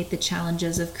navigate the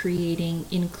challenges of creating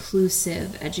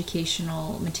inclusive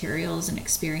educational materials and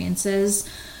experiences?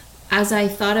 As I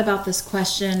thought about this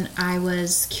question, I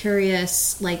was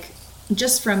curious, like,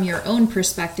 just from your own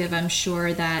perspective, I'm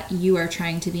sure that you are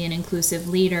trying to be an inclusive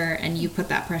leader and you put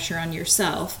that pressure on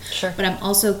yourself. Sure. But I'm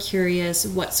also curious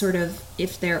what sort of,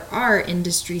 if there are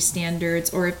industry standards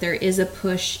or if there is a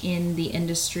push in the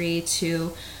industry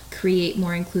to create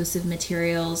more inclusive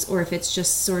materials, or if it's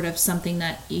just sort of something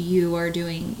that you are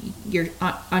doing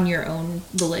on your own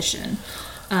volition.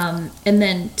 And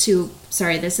then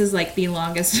sorry, this is like the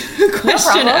longest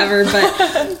question ever,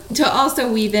 but to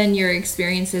also weave in your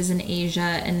experiences in Asia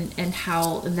and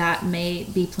how that may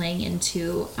be playing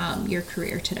into your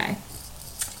career today.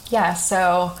 Yeah,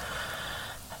 so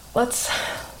let's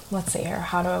see here.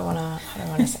 How do I want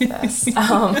to say this?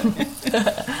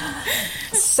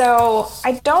 So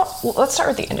let's start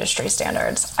with the industry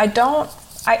standards.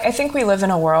 I think we live in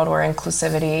a world where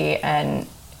inclusivity and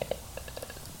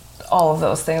all of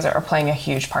those things are playing a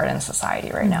huge part in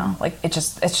society right now. Like,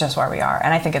 it's just where we are.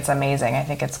 And I think it's amazing. I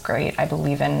think it's great. I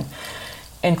believe in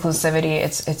inclusivity.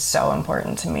 It's so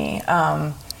important to me.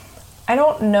 I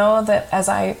don't know that as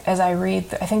I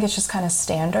read, I think it's just kind of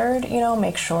standard,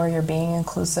 make sure you're being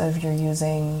inclusive, you're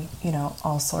using,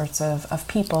 all sorts of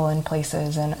people and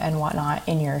places and whatnot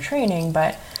in your training.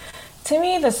 But to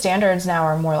me, the standards now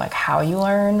are more like how you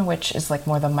learn, which is like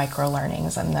more the micro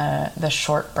learnings and the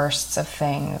short bursts of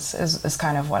things is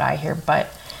kind of what I hear. But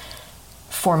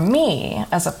for me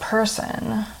as a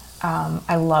person,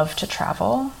 I love to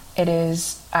travel.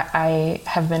 I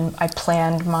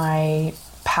planned my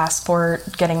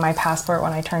getting my passport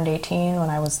when I turned 18, when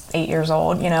I was 8 years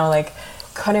old,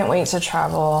 couldn't wait to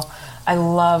travel. I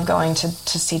love going to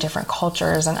see different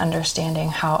cultures and understanding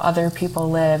how other people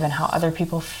live and how other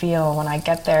people feel when I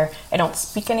get there. I don't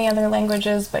speak any other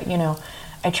languages, but, you know,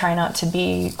 I try not to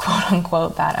be, quote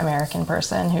unquote, that American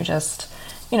person who just,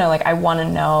 you know, like, I want to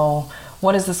know,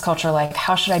 what is this culture like?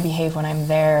 How should I behave when I'm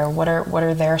there? What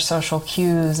are their social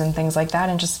cues and things like that?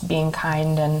 And just being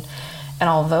kind and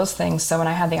all of those things. So when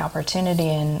I had the opportunity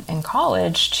in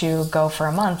college to go for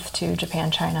a month to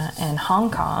Japan, China, and Hong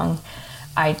Kong,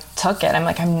 I took it. I'm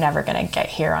like, I'm never going to get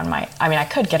here on my, I mean, I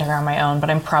could get here on my own, but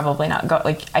I'm probably not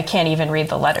like, I can't even read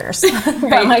the letters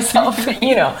by myself,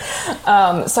 you know?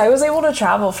 So I was able to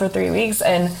travel for 3 weeks,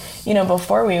 and, you know,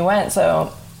 before we went,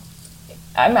 so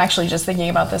I'm actually just thinking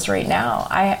about this right now.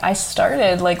 I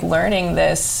started like learning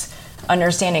this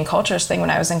understanding cultures thing when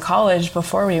I was in college.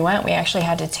 Before we went, we actually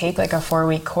had to take like a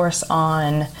 4-week course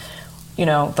on, you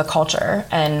know, the culture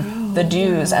and the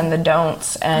do's and the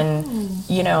don'ts, and,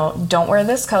 you know, don't wear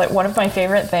this color. One of my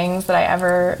favorite things that I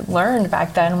ever learned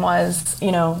back then was,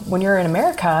 you know, when you're in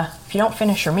America, if you don't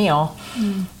finish your meal,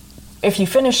 if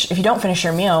you don't finish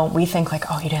your meal, we think like,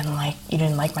 oh, you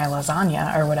didn't like my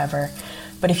lasagna or whatever.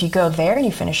 But if you go there and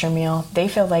you finish your meal, they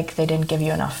feel like they didn't give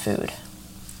you enough food.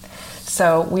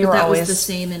 So we were always... That was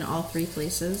the same in all 3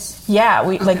 places? Yeah,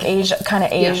 like Asia.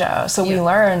 Yeah. So we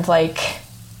learned, like,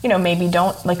 you know, maybe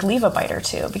don't, like, leave a bite or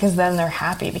 2, because then they're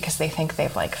happy because they think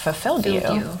they've, like, fulfilled you.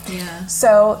 Yeah.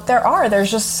 So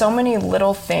there's just so many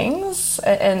little things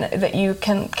and that you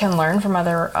can learn from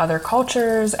other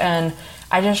cultures, and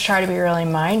I just try to be really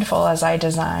mindful as I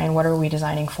design. What are we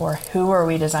designing for? Who are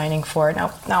we designing for?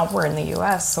 Now we're in the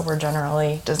US, so we're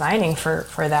generally designing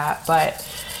for that, but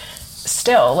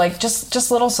still, like, just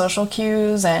little social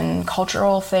cues and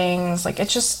cultural things, like,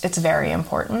 it's very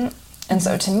important. And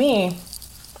so to me,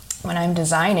 when I'm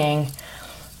designing,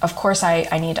 of course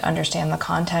I need to understand the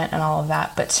content and all of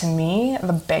that, but to me,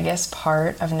 the biggest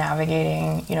part of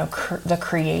navigating, you know, the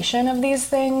creation of these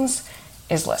things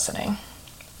is listening.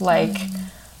 Like,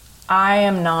 I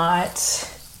am not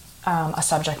a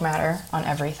subject matter on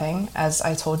everything, as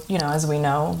I told, you know, as we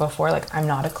know before, like, I'm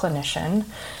not a clinician.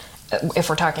 If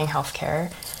we're talking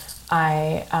healthcare,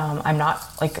 I'm not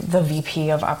like the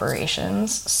VP of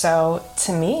operations. So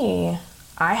to me,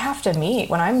 I have to meet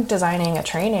when I'm designing a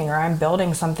training or I'm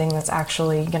building something that's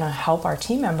actually going to help our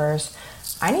team members.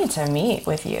 I need to meet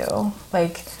with you.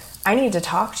 Like, I need to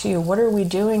talk to you. What are we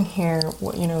doing here?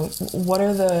 You know,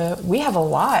 we have a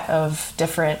lot of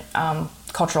different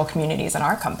cultural communities in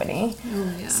our company.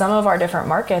 Oh, yeah. Some of our different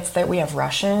markets that we have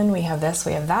Russian, we have this,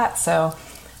 we have that. So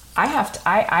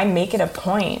I make it a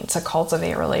point to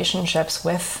cultivate relationships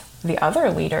with the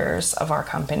other leaders of our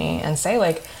company and say,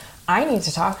 like, I need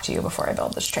to talk to you before I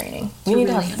build this training. We need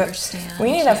to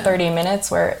have 30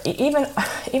 minutes where even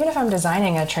if I'm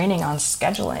designing a training on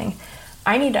scheduling,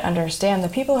 I need to understand the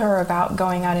people who are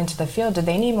going out into the field, do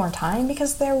they need more time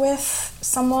because they're with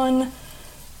someone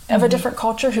of a different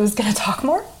culture who's going to talk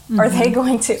more? Are they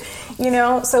going to, you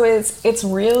know, so it's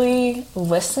really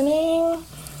listening,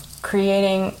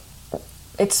 creating.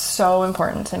 It's so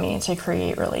important to me to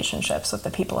create relationships with the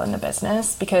people in the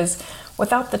business, because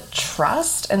without the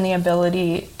trust and the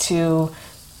ability to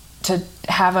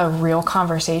have a real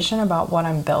conversation about what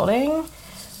I'm building,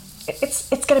 it's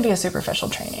going to be a superficial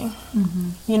training,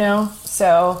 you know?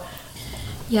 So,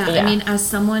 yeah, I mean, as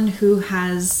someone who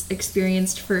has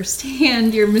experienced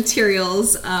firsthand your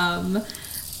materials,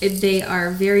 they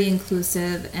are very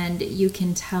inclusive, and you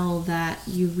can tell that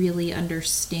you really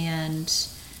understand.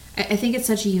 I think it's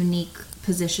such a unique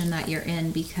position that you're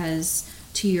in, because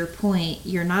to your point,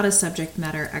 you're not a subject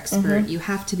matter expert. You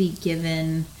have to be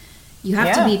given, you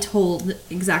have to be told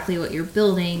exactly what you're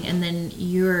building, and then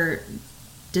you're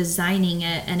designing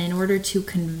it. And in order to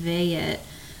convey it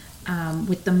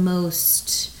with the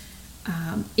most,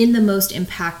 in the most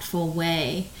impactful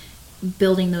way,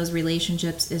 building those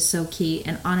relationships is so key.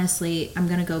 And honestly, I'm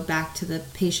going to go back to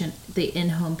the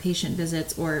in-home patient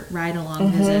visits or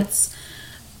ride-along visits.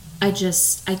 I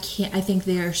think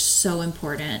they are so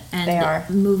important. And they are.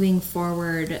 Moving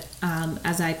forward,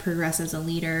 as I progress as a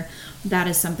leader, that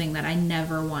is something that I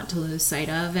never want to lose sight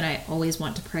of, and I always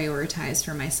want to prioritize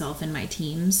for myself and my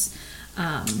teams.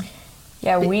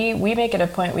 We make it a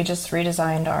point. We just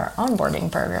redesigned our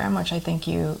onboarding program, which I think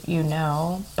you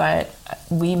know, but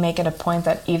we make it a point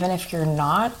that even if you're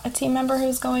not a team member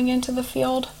who's going into the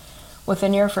field,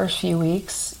 within your first few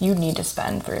weeks, you need to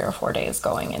spend 3 or 4 days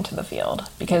going into the field,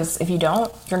 because if you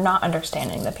don't, you're not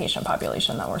understanding the patient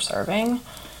population that we're serving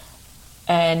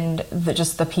and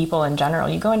just the people in general.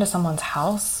 You go into someone's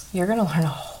house, you're going to learn a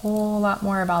whole lot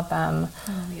more about them.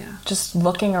 Just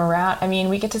looking around. I mean,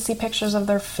 we get to see pictures of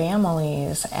their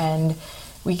families, and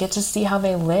We get to see how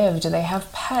they live. Do they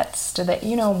have pets? Do they,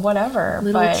 whatever.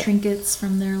 Little trinkets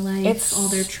from their life, all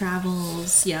their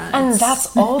travels. Yeah. And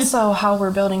that's also how we're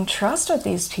building trust with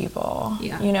these people.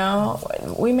 Yeah.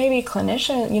 We may be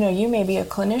clinician, you may be a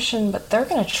clinician, but they're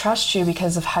going to trust you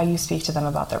because of how you speak to them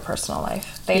about their personal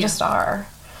life. They just are.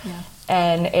 Yeah.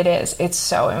 And it's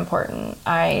so important.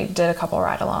 I did a couple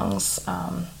ride-alongs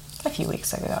a few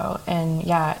weeks ago, and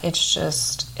yeah,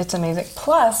 it's amazing.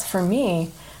 Plus, for me,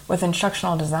 with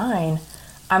instructional design,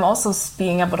 I'm also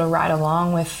being able to ride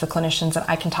along with the clinicians, and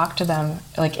I can talk to them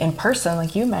like in person,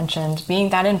 like you mentioned, being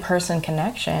that in-person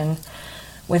connection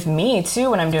with me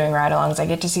too. When I'm doing ride-alongs, I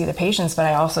get to see the patients, but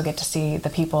I also get to see the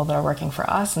people that are working for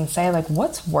us and say, like,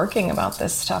 what's working about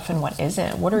this stuff and what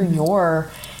isn't? What are your,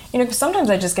 because sometimes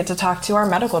I just get to talk to our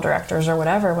medical directors or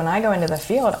whatever. When I go into the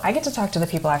field, I get to talk to the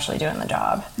people actually doing the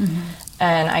job.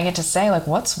 And I get to say, like,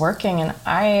 what's working, and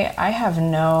I have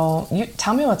you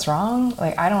tell me what's wrong.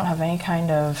 Like, I don't have any kind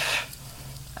of,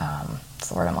 what's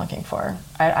the word I'm looking for?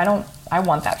 I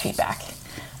want that feedback.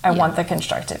 I want the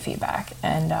constructive feedback.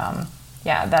 And,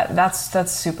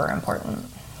 that's super important.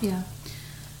 Yeah.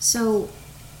 So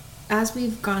as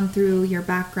we've gone through your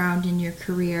background and your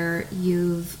career,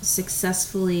 you've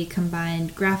successfully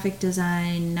combined graphic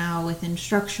design now with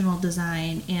instructional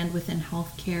design and within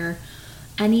healthcare.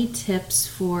 Any tips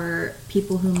for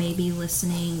people who may be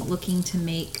listening, looking to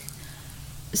make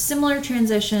similar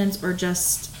transitions or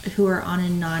just who are on a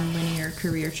non-linear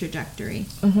career trajectory?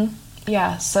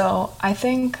 Yeah, so I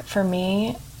think for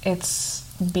me, it's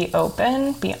be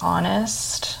open, be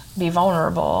honest, be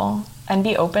vulnerable, and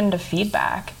be open to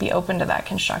feedback, be open to that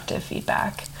constructive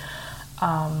feedback.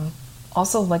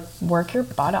 Also, like, work your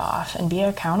butt off and be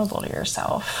accountable to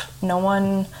yourself. No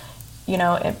one...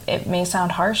 it may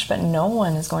sound harsh, but no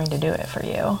one is going to do it for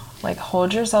you. Like,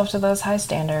 hold yourself to those high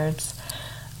standards.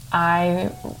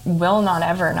 I will not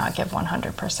ever not give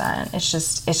 100%.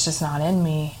 It's just not in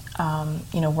me.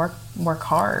 Work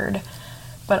hard,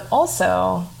 but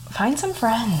also find some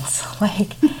friends. Like,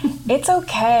 it's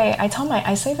okay.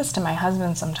 I say this to my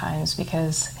husband sometimes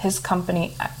because his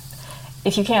company,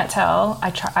 if you can't tell,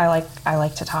 I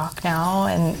like to talk now,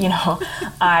 and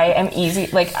I am easy.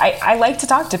 Like, I like to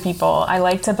talk to people. I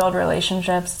like to build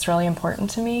relationships. It's really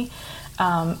important to me.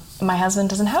 My husband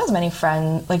doesn't have as many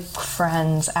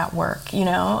friends at work,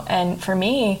 and for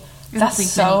me, that's think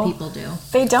so many people do.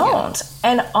 They don't.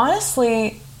 Yeah. And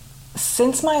honestly,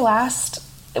 since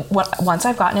once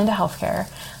I've gotten into healthcare,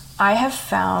 I have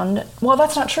found, well,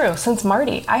 that's not true. Since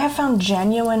Marty, I have found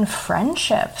genuine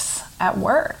friendships at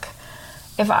work.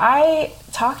 If I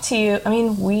talk to you,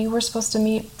 we were supposed to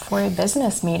meet for a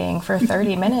business meeting for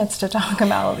 30 minutes to talk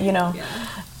about,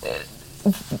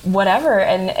 whatever.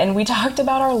 And we talked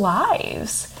about our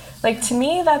lives. Like, to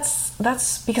me,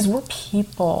 that's because we're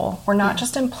people. We're not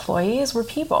just employees, we're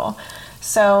people.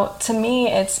 So to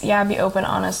me, it's, be open,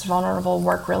 honest, vulnerable,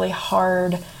 work really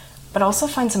hard, but also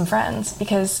find some friends,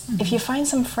 because if you find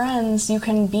some friends, you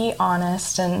can be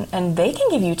honest and they can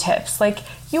give you tips. Like,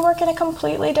 you work in a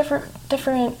completely different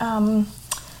department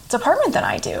than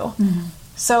I do.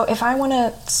 So if I want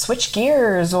to switch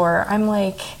gears, or I'm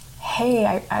like,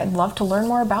 hey, I'd love to learn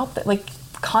more about that, like,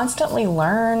 constantly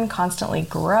learn, constantly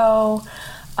grow.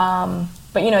 But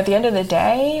at the end of the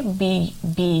day, be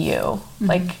you.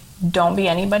 Like, don't be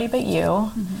anybody but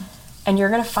you, and you're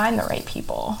going to find the right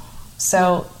people.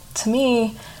 So to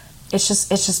me, it's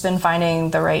just been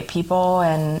finding the right people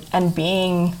and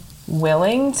being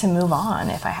willing to move on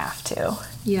if I have to.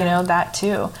 That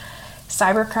too.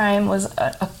 Cybercrime was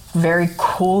a very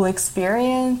cool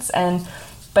experience,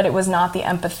 but it was not the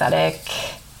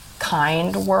empathetic,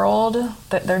 kind world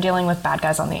that they're dealing with. Bad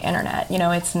guys on the internet.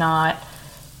 It's not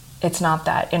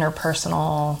that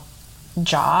interpersonal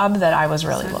job that I was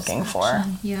really looking for.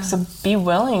 Yeah. So be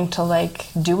willing to, like,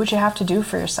 do what you have to do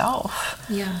for yourself.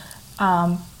 Yeah.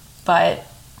 But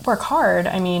work hard.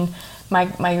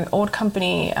 My old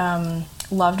company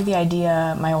loved the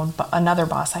idea. Another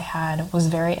boss I had was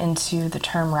very into the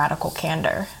term radical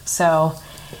candor. So,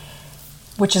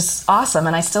 which is awesome,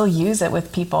 and I still use it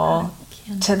with people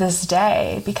to this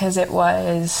day, because it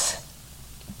was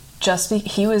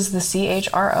he was the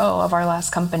CHRO of our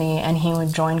last company, and he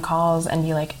would join calls and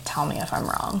be like, tell me if I'm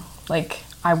wrong. Like,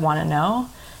 I want to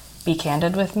know. Be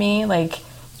candid with me. Like,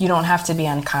 you don't have to be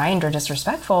unkind or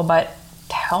disrespectful, but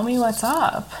tell me what's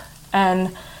up.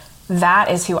 And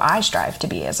that is who I strive to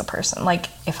be as a person. Like,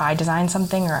 if I design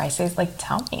something or I say, like,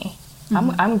 tell me.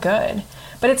 I'm good.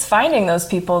 But it's finding those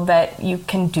people that you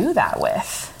can do that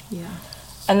with. Yeah.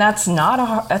 And that's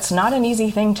not an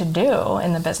easy thing to do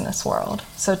in the business world.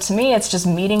 So to me, it's just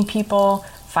meeting people,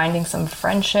 finding some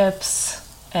friendships,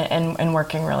 and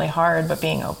working really hard, but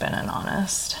being open and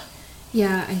honest.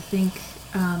 Yeah, I think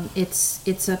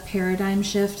it's a paradigm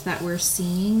shift that we're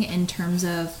seeing in terms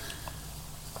of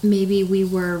maybe we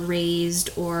were raised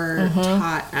or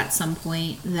taught at some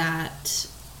point that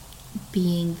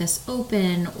being this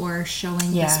open or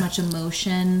showing this much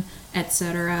emotion,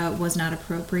 etc., was not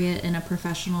appropriate in a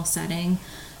professional setting.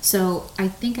 So I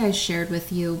think I shared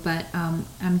with you, but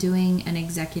I'm doing an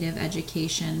executive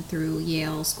education through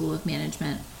Yale School of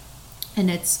Management, and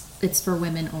it's for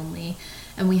women only.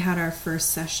 And we had our first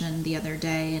session the other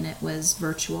day, and it was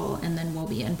virtual, and then we'll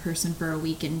be in person for a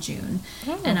week in June.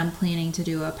 And I'm planning to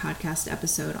do a podcast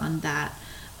episode on that.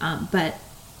 But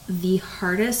the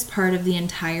hardest part of the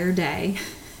entire day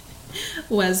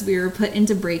was we were put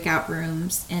into breakout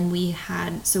rooms, and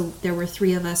so there were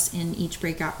 3 of us in each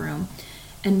breakout room,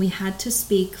 and we had to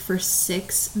speak for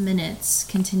 6 minutes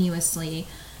continuously,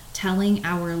 telling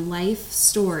our life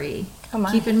story.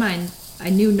 Keep in mind, I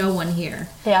knew no one here.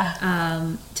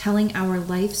 Telling our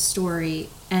life story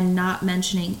and not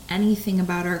mentioning anything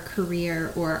about our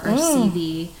career or our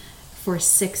CV for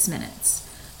 6 minutes.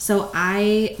 So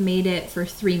I made it for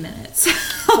 3 minutes.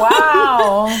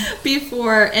 Wow.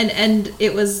 Before, and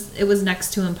it was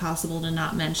next to impossible to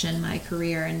not mention my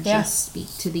career and just speak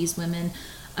to these women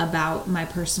about my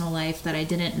personal life that I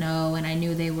didn't know, and I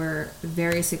knew they were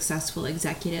very successful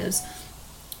executives.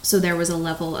 So there was a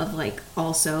level of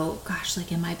also, gosh,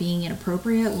 am I being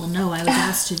inappropriate? Well, no, I was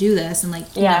asked to do this. And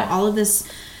you know, all of this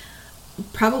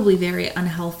probably very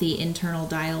unhealthy internal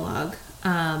dialogue.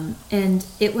 And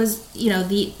it was,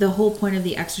 the whole point of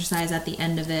the exercise at the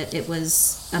end of it, it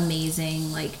was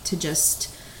amazing, to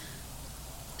just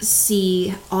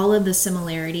see all of the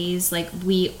similarities.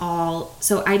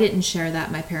 So I didn't share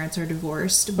that my parents are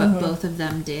divorced, but both of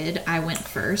them did. I went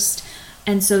first.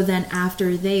 And so then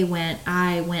after they went,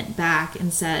 I went back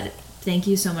and said, thank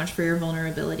you so much for your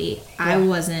vulnerability. I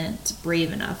wasn't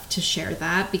brave enough to share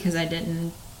that because I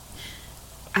didn't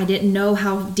know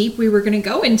how deep we were going to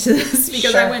go into this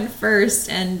because I went first,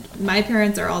 and my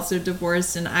parents are also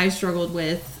divorced, and I struggled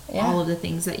with all of the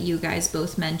things that you guys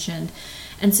both mentioned.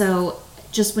 And so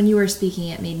just when you were speaking,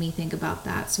 it made me think about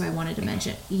that. So I wanted to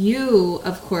mention, you,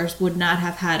 of course, would not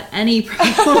have had any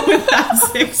problem with that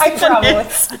 6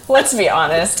 minutes. Let's be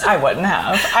honest, I wouldn't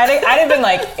have. I'd have been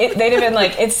they'd have been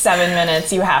it's 7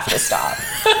 minutes, you have to stop.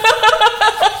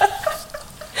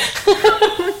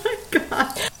 Oh my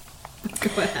God.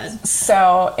 Go ahead.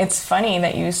 So it's funny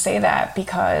that you say that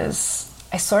because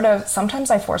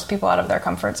sometimes I force people out of their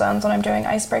comfort zones when I'm doing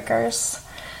icebreakers.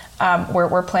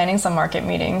 We're planning some market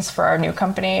meetings for our new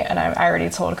company, and I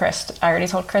already told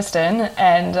Krysten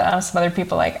and some other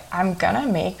people, I'm gonna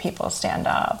make people stand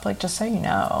up, just so you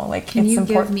know. Can you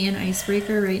give me an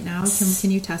icebreaker right now? Can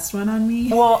you test one on me?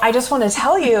 Well, I just want to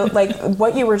tell you,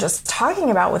 what you were just talking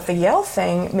about with the Yale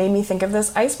thing made me think of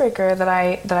this icebreaker that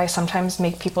I sometimes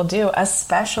make people do,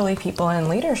 especially people in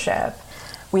leadership.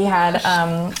 We had,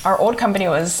 our old company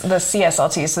was the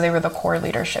CSLT, so they were the core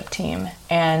leadership team.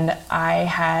 And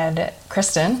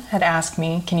Krysten had asked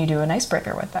me, can you do an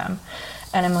icebreaker with them?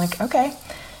 And I'm like, okay.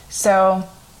 So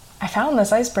I found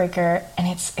this icebreaker, and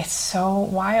it's so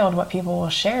wild what people will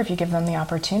share if you give them the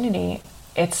opportunity.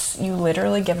 You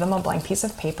literally give them a blank piece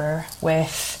of paper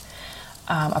with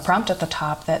a prompt at the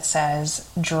top that says,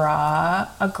 draw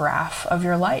a graph of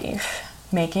your life,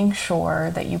 making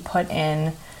sure that you put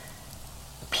in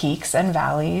peaks and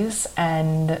valleys,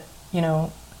 and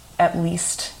at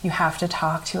least you have to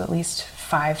talk to at least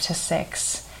 5 to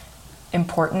 6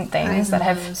 important things that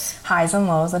have highs and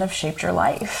lows that have shaped your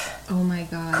life. Oh my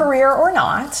God. Career or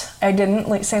not. I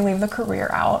didn't say leave the career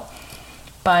out,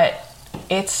 but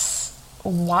it's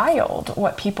wild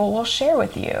what people will share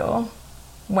with you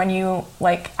when you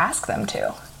ask them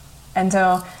to. And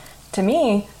so to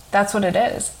me, that's what it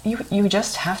is. You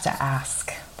just have to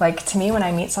ask. To me, when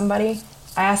I meet somebody,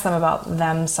 I ask them about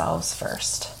themselves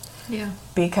first. Yeah.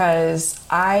 Because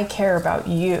I care about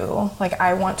you.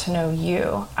 I want to know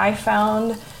you. I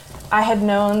had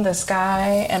known this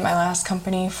guy in my last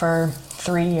company for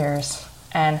 3 years,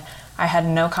 and I had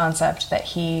no concept that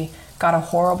he got a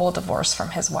horrible divorce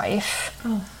from his wife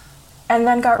and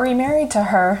then got remarried to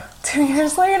her 2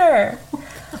 years later.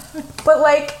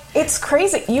 But it's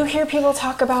crazy. You hear people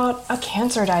talk about a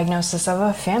cancer diagnosis of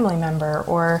a family member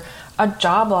or a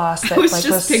job loss that was just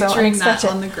was picturing so unexpected.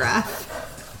 that on the graph.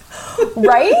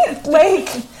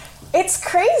 Right? It's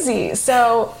crazy.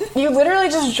 So you literally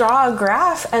just draw a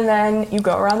graph and then you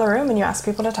go around the room and you ask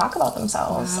people to talk about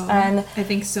themselves. Wow. And I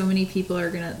think so many people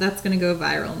that's gonna go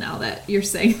viral now that you're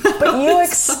saying that. But you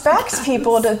expect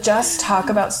people to just talk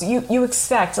about, you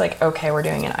expect like, okay, we're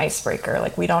doing an icebreaker.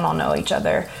 Like we don't all know each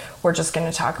other. We're just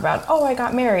going to talk about, oh, I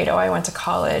got married. Oh, I went to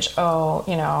college. Oh,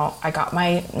 I got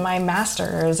my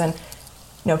master's. And,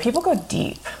 people go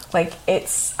deep. Like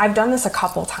I've done this a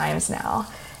couple times now.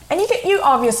 And you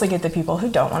obviously get the people who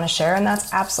don't want to share, and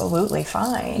that's absolutely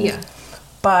fine. Yeah.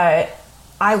 But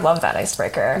I love that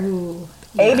icebreaker. Ooh,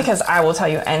 yeah. A, because I will tell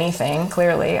you anything,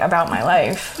 clearly, about my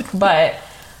life. But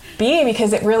B,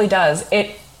 because it really does.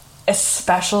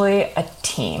 Especially a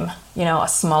team, a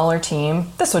smaller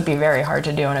team. This would be very hard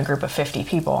to do in a group of 50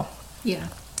 people. Yeah.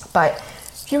 But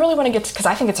if you really want to because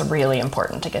I think it's really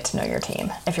important to get to know your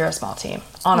team if you're a small team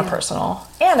on a personal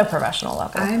and a professional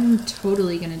level. I'm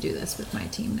totally going to do this with my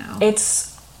team now.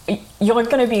 You're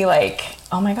going to be like,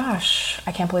 oh my gosh,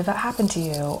 I can't believe that happened to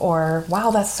you. Or,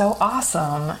 wow, that's so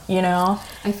awesome,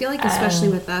 I feel like especially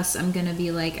with us, I'm going to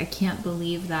be like, I can't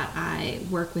believe that I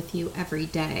work with you every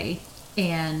day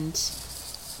and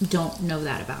don't know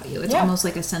that about you. It's almost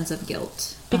like a sense of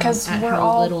guilt because at we're how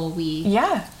all little we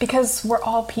because we're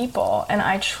all people, and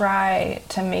I try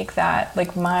to make that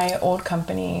like my old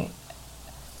company.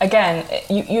 Again,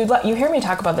 you hear me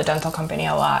talk about the dental company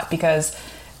a lot because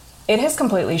it has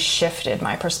completely shifted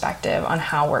my perspective on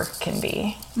how work can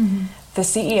be. Mm-hmm. The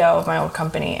CEO of my old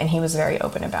company, and he was very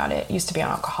open about it, used to be an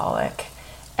alcoholic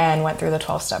and went through the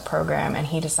 12-step program, and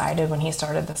he decided when he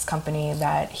started this company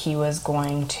that he was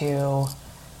going to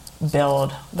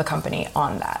build the company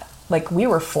on that. Like, we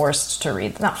were forced to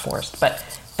read, not forced, but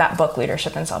that book,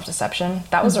 Leadership and Self-Deception,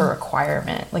 that was a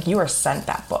requirement. Like, you were sent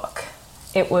that book.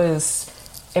 It was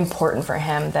important for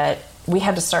him that we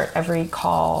had to start every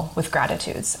call with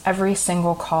gratitudes. Every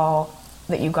single call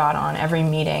that you got on, every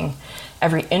meeting,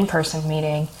 every in-person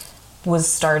meeting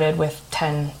was started with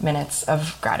 10 minutes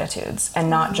of gratitudes, and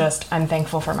not just, I'm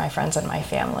thankful for my friends and my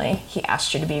family. He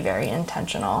asked you to be very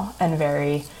intentional and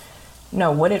very,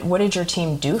 no, what did your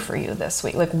team do for you this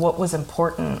week? Like, what was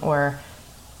important? Or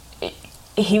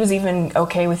he was even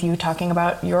okay with you talking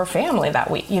about your family that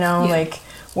week, like,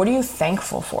 what are you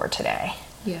thankful for today?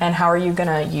 Yeah. And how are you going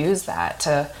to use that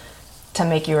to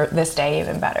make this day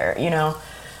even better,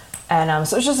 And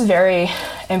so it's just very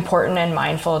important and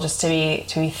mindful just to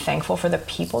be thankful for the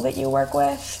people that you work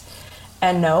with,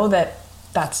 and know that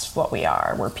that's what we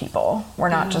are. We're people. We're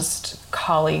not just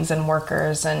colleagues and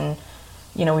workers, and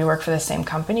we work for the same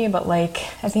company, but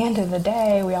like at the end of the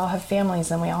day, we all have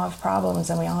families and we all have problems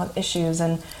and we all have issues,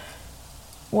 and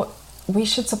we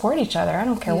should support each other. I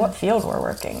don't care what field we're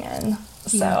working in.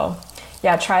 So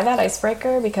try that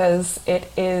icebreaker, because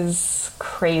it is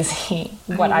crazy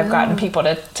what I've gotten people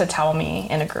to tell me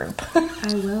in a group.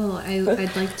 I will.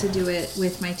 I'd like to do it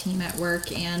with my team at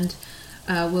work, and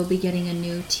we'll be getting a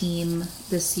new team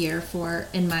this year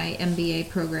in my MBA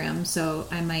program, so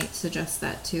I might suggest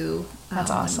that too. That's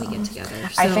awesome. When we get together.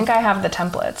 So, I think I have the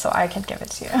template, so I can give it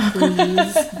to you.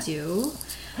 Please do.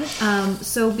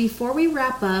 So before we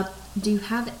wrap up, do you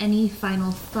have any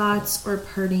final thoughts or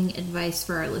parting advice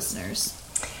for our listeners?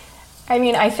 I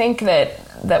mean, I think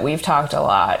that we've talked a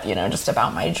lot, just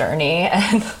about my journey,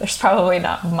 and there's probably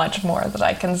not much more that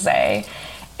I can say.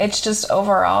 It's just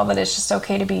overall that it's just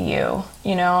okay to be you,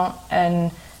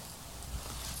 and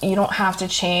you don't have to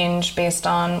change based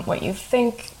on what you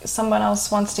think someone else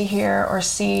wants to hear or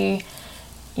see.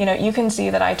 You can see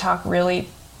that I talk really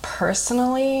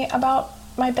personally about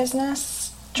my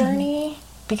business journey,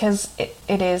 because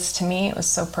it is, to me, it was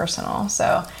so personal.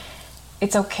 So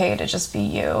it's okay to just be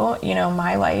you.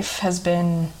 My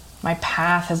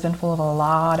path has been full of a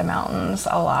lot of mountains,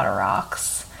 a lot of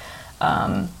rocks.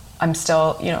 I'm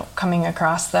still, coming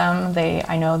across them.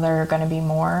 I know there are going to be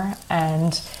more,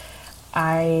 and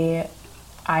I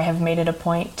have made it a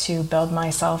point to build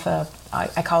myself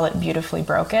I call it beautifully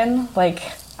broken. Like,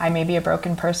 I may be a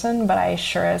broken person, but I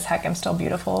sure as heck am still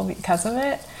beautiful because of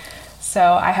it.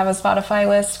 So I have a Spotify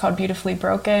list called Beautifully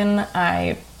Broken.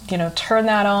 I, turn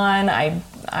that on.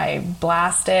 I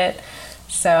blast it.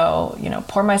 So,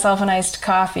 pour myself an iced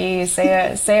coffee,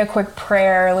 say a quick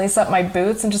prayer, lace up my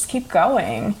boots, and just keep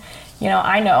going.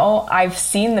 I know I've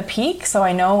seen the peak, so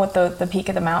I know what the peak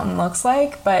of the mountain looks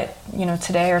like. But,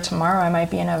 today or tomorrow I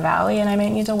might be in a valley and I might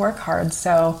need to work hard.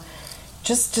 So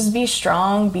just be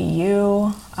strong, be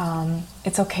you.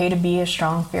 It's okay to be a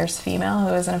strong, fierce female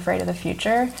who isn't afraid of the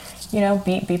future.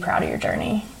 Be proud of your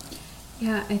journey.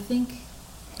 Yeah, I think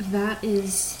that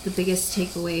is the biggest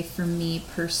takeaway for me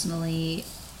personally,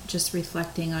 just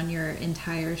reflecting on your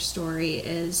entire story,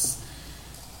 is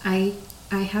I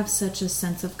have such a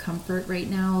sense of comfort right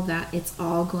now that it's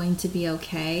all going to be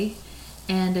okay.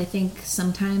 And I think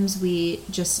sometimes we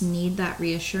just need that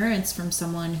reassurance from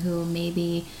someone who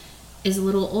maybe is a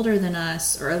little older than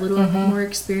us or a little more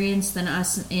experienced than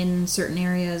us in certain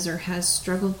areas, or has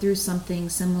struggled through something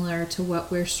similar to what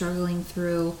we're struggling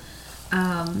through.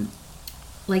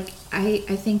 Like, I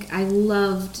think I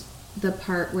loved the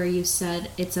part where you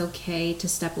said it's okay to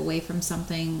step away from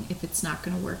something if it's not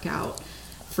going to work out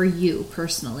for you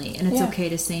personally, and it's okay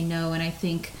to say no. And I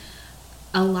think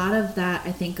a lot of that,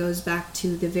 I think, goes back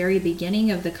to the very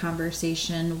beginning of the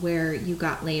conversation where you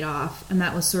got laid off, and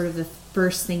that was sort of the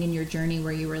first thing in your journey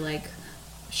where you were like,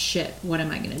 shit, what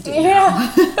am I going to do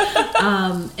now?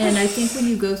 And I think when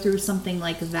you go through something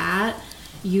like that,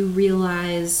 you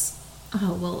realize,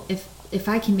 oh, well, if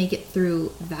I can make it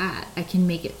through that, I can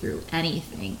make it through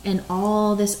anything. And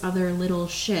all this other little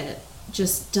shit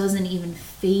just doesn't even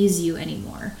faze you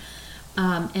anymore.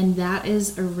 And that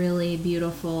is a really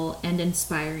beautiful and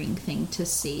inspiring thing to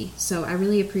see. So I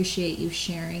really appreciate you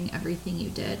sharing everything you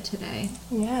did today.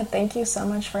 Yeah, thank you so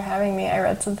much for having me. I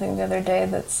read something the other day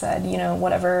that said, you know,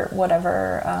 whatever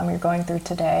you're going through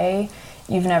today,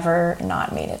 you've never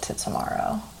not made it to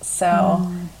tomorrow.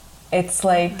 So it's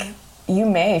like, you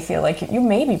may feel like you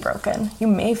may be broken. You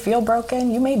may feel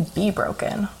broken. You may be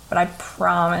broken. But I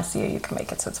promise you can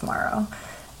make it to tomorrow.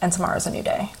 And tomorrow's a new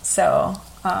day. So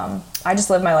I just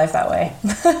live my life that way.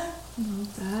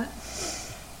 Love that.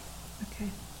 Okay,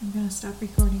 I'm going to stop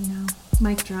recording now.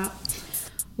 Mic drop.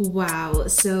 Wow.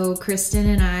 So Krysten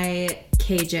and I,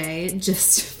 KJ,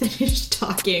 just finished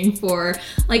talking for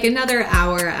like another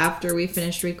hour after we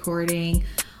finished recording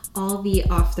all the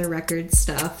off the record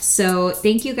stuff. So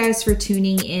thank you guys for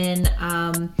tuning in.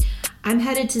 I'm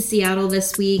headed to Seattle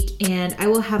this week, and I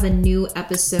will have a new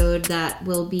episode that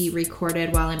will be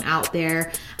recorded while I'm out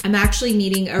there. I'm actually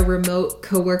meeting a remote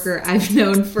coworker I've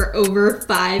known for over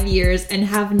 5 years and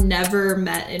have never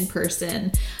met in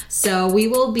person. So we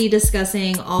will be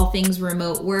discussing all things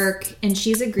remote work, and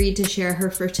she's agreed to share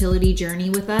her fertility journey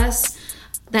with us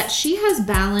that she has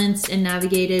balanced and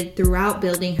navigated throughout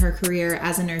building her career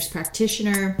as a nurse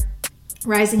practitioner,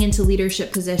 rising into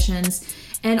leadership positions,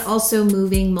 and also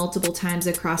moving multiple times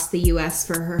across the US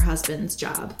for her husband's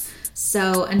job.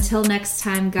 So until next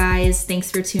time, guys, thanks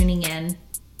for tuning in.